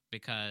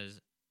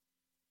because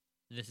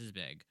this is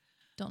big.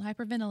 Don't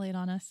hyperventilate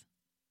on us.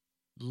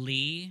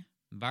 Leigh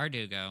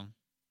Bardugo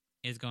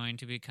is going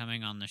to be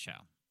coming on the show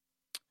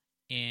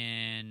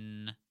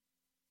in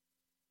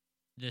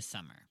this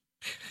summer,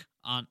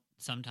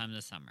 sometime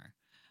this summer.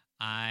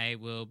 I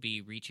will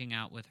be reaching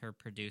out with her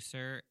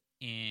producer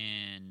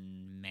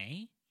in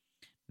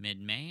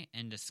mid-May,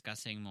 and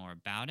discussing more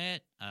about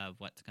it, of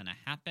what's going to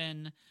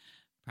happen,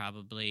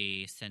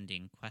 probably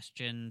sending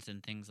questions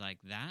and things like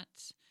that.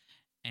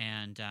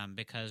 And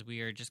because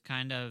we are just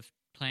kind of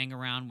playing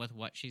around with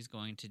what she's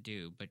going to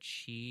do, but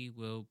she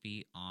will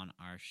be on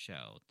our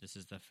show. This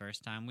is the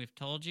first time we've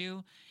told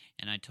you,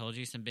 and I told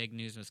you some big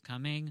news was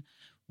coming.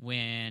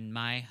 When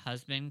my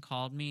husband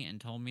called me and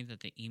told me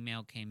that the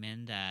email came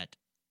in that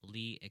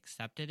Leigh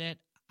accepted it,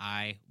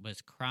 I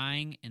was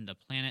crying in the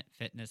Planet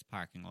Fitness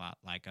parking lot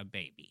like a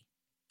baby.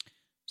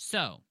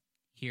 So,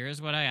 here's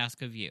what I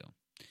ask of you.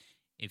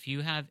 If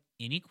you have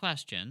any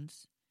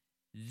questions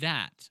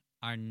that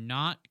are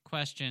not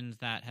questions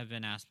that have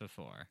been asked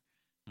before,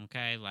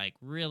 okay,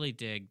 really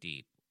dig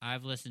deep,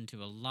 I've listened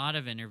to a lot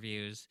of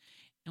interviews,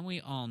 and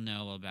we all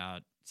know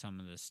about some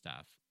of this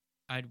stuff.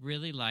 I'd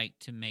really like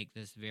to make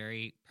this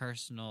very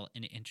personal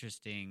and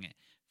interesting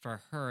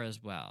for her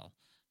as well.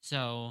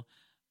 So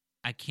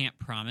I can't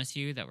promise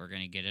you that we're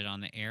going to get it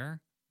on the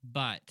air,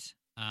 but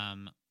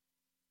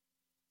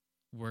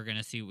we're going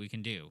to see what we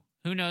can do.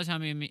 Who knows how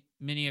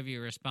many of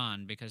you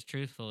respond, because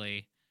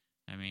truthfully,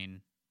 I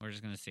mean, we're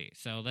just going to see.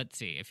 So let's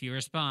see. If you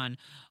respond,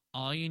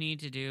 all you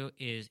need to do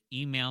is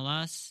email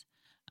us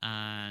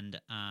and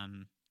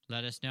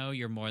let us know.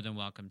 You're more than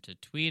welcome to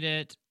tweet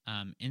it,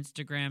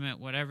 Instagram it,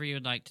 whatever you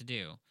would like to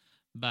do.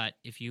 But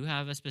if you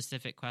have a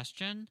specific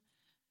question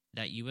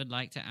that you would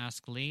like to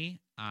ask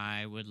Lee,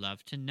 I would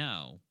love to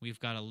know. We've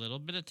got a little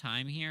bit of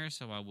time here,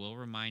 so I will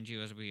remind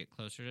you as we get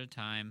closer to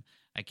time.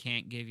 I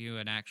can't give you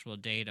an actual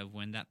date of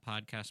when that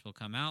podcast will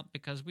come out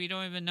because we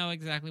don't even know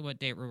exactly what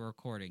date we're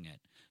recording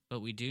it. But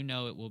we do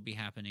know it will be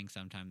happening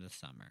sometime this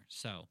summer.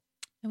 So,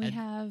 and we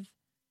have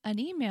an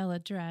email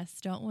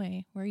address, don't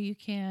we, where you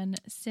can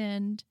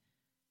send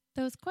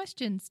those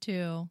questions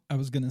to. I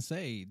was going to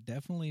say,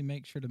 definitely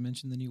make sure to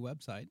mention the new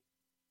website.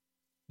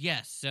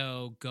 Yes,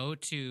 so go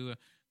to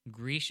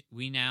Grisha.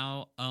 We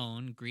now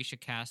own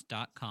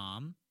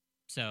GrishaCast.com,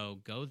 so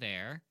go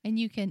there. And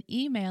you can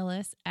email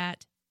us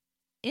at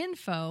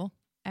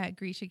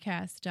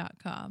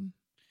info@GrishaCast.com.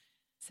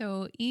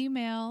 So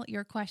email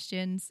your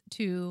questions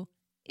to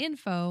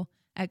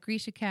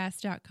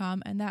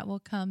info@GrishaCast.com, and that will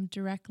come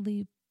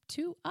directly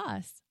to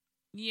us.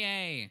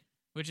 Yay,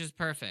 which is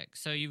perfect.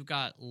 So you've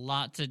got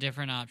lots of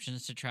different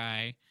options to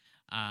try.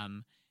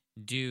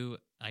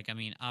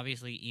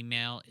 Obviously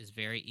email is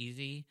very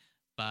easy,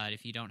 but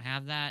if you don't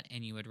have that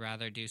and you would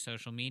rather do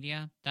social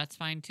media, that's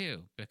fine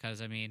too,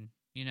 because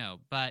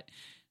but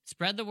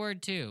spread the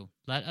word too.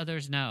 Let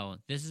others know.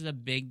 This is a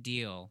big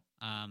deal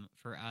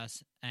for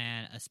us,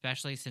 and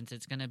especially since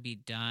it's going to be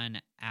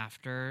done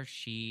after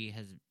she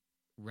has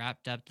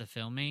wrapped up the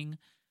filming,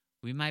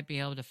 we might be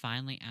able to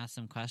finally ask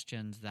some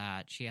questions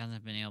that she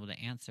hasn't been able to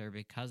answer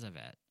because of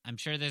it. I'm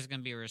sure there's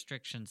going to be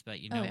restrictions, but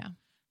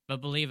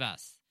but believe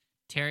us,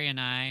 Terry and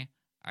I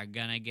are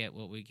going to get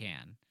what we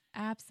can.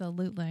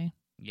 Absolutely.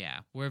 Yeah,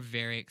 we're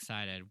very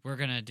excited. We're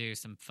going to do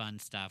some fun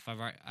stuff.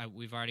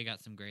 We've already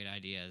got some great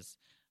ideas.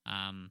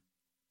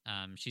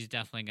 She's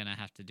definitely going to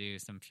have to do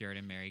some Fjord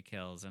and Mary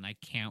kills, and I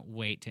can't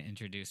wait to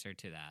introduce her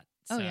to that.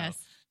 Oh, yes.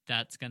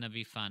 That's going to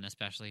be fun,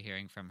 especially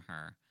hearing from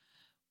her.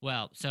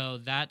 Well, so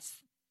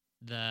that's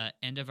the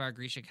end of our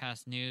Grisha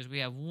Cast news. We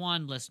have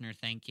one listener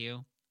thank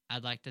you.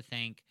 I'd like to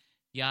thank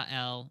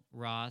Yael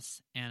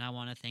Ross, and I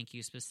want to thank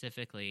you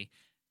specifically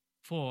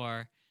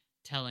for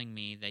telling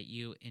me that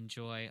you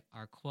enjoy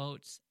our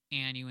quotes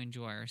and you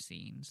enjoy our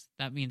scenes.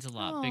 That means a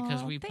lot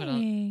because we put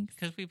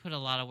a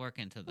lot of work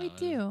into those. We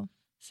do.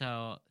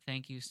 So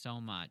thank you so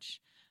much.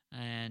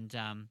 And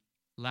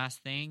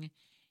last thing,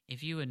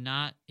 if you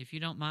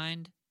don't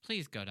mind,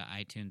 please go to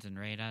iTunes and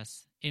rate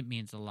us. It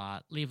means a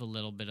lot. Leave a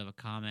little bit of a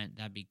comment.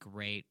 That'd be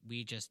great.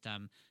 We just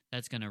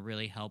that's going to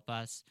really help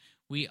us.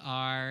 We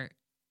are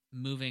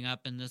moving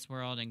up in this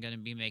world and going to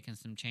be making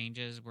some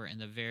changes. We're in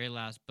the very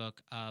last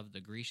book of the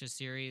Grisha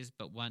series,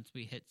 but once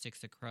we hit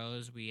Six of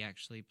Crows, we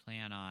actually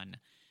plan on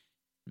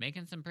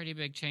making some pretty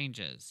big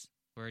changes.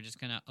 We're just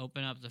going to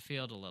open up the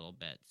field a little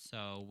bit.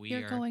 So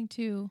you're going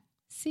to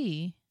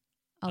see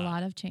a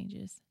lot of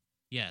changes.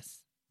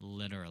 Yes,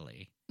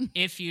 literally.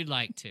 If you'd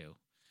like to.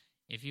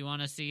 If you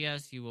want to see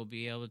us, you will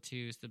be able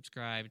to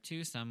subscribe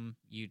to some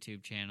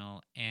YouTube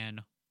channel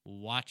and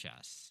watch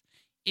us.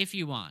 If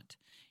you want.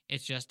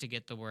 It's just to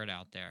get the word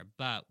out there.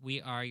 But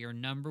we are your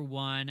number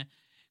one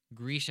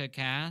Grisha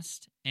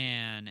cast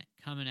and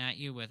coming at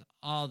you with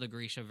all the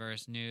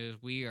Grishaverse news.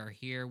 We are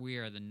here. We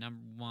are the number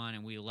one,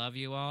 and we love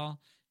you all.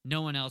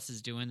 No one else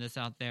is doing this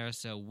out there,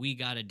 so we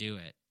got to do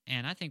it.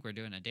 And I think we're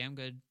doing a damn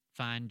good,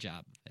 fine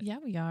job of it. Yeah,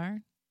 we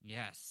are.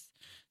 Yes.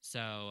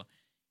 So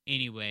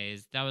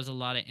anyways, that was a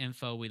lot of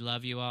info. We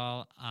love you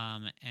all.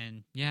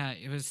 And yeah,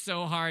 it was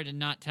so hard to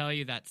not tell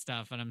you that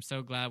stuff, and I'm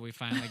so glad we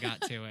finally got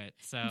to it.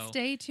 So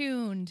stay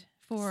tuned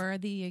for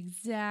the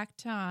exact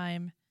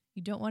time.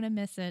 You don't want to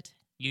miss it.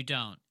 You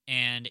don't.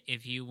 And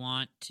if you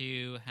want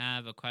to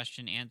have a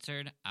question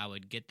answered, I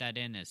would get that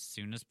in as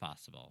soon as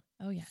possible.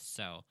 Oh, yes.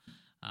 So,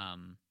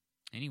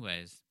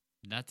 anyways,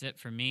 that's it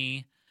for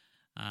me.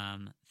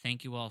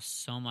 Thank you all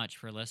so much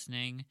for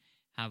listening.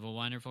 Have a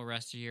wonderful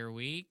rest of your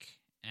week.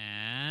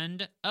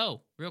 And,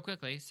 real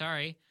quickly,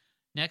 sorry.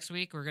 Next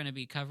week, we're going to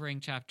be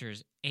covering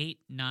chapters 8,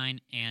 9,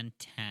 and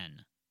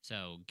 10.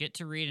 So get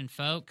to reading,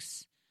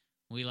 folks.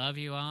 We love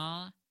you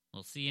all.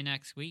 We'll see you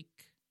next week.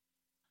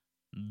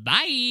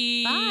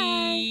 Bye!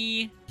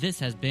 Bye! This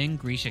has been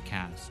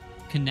GrishaCast.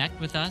 Connect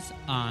with us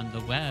on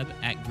the web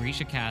at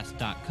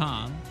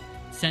GrishaCast.com.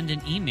 Send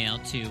an email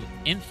to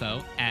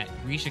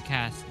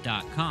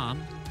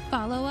info@GrishaCast.com.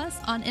 Follow us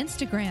on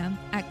Instagram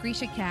at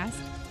GrishaCast,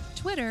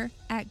 Twitter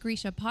at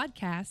Grisha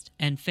Podcast,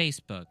 and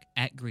Facebook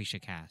at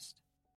GrishaCast.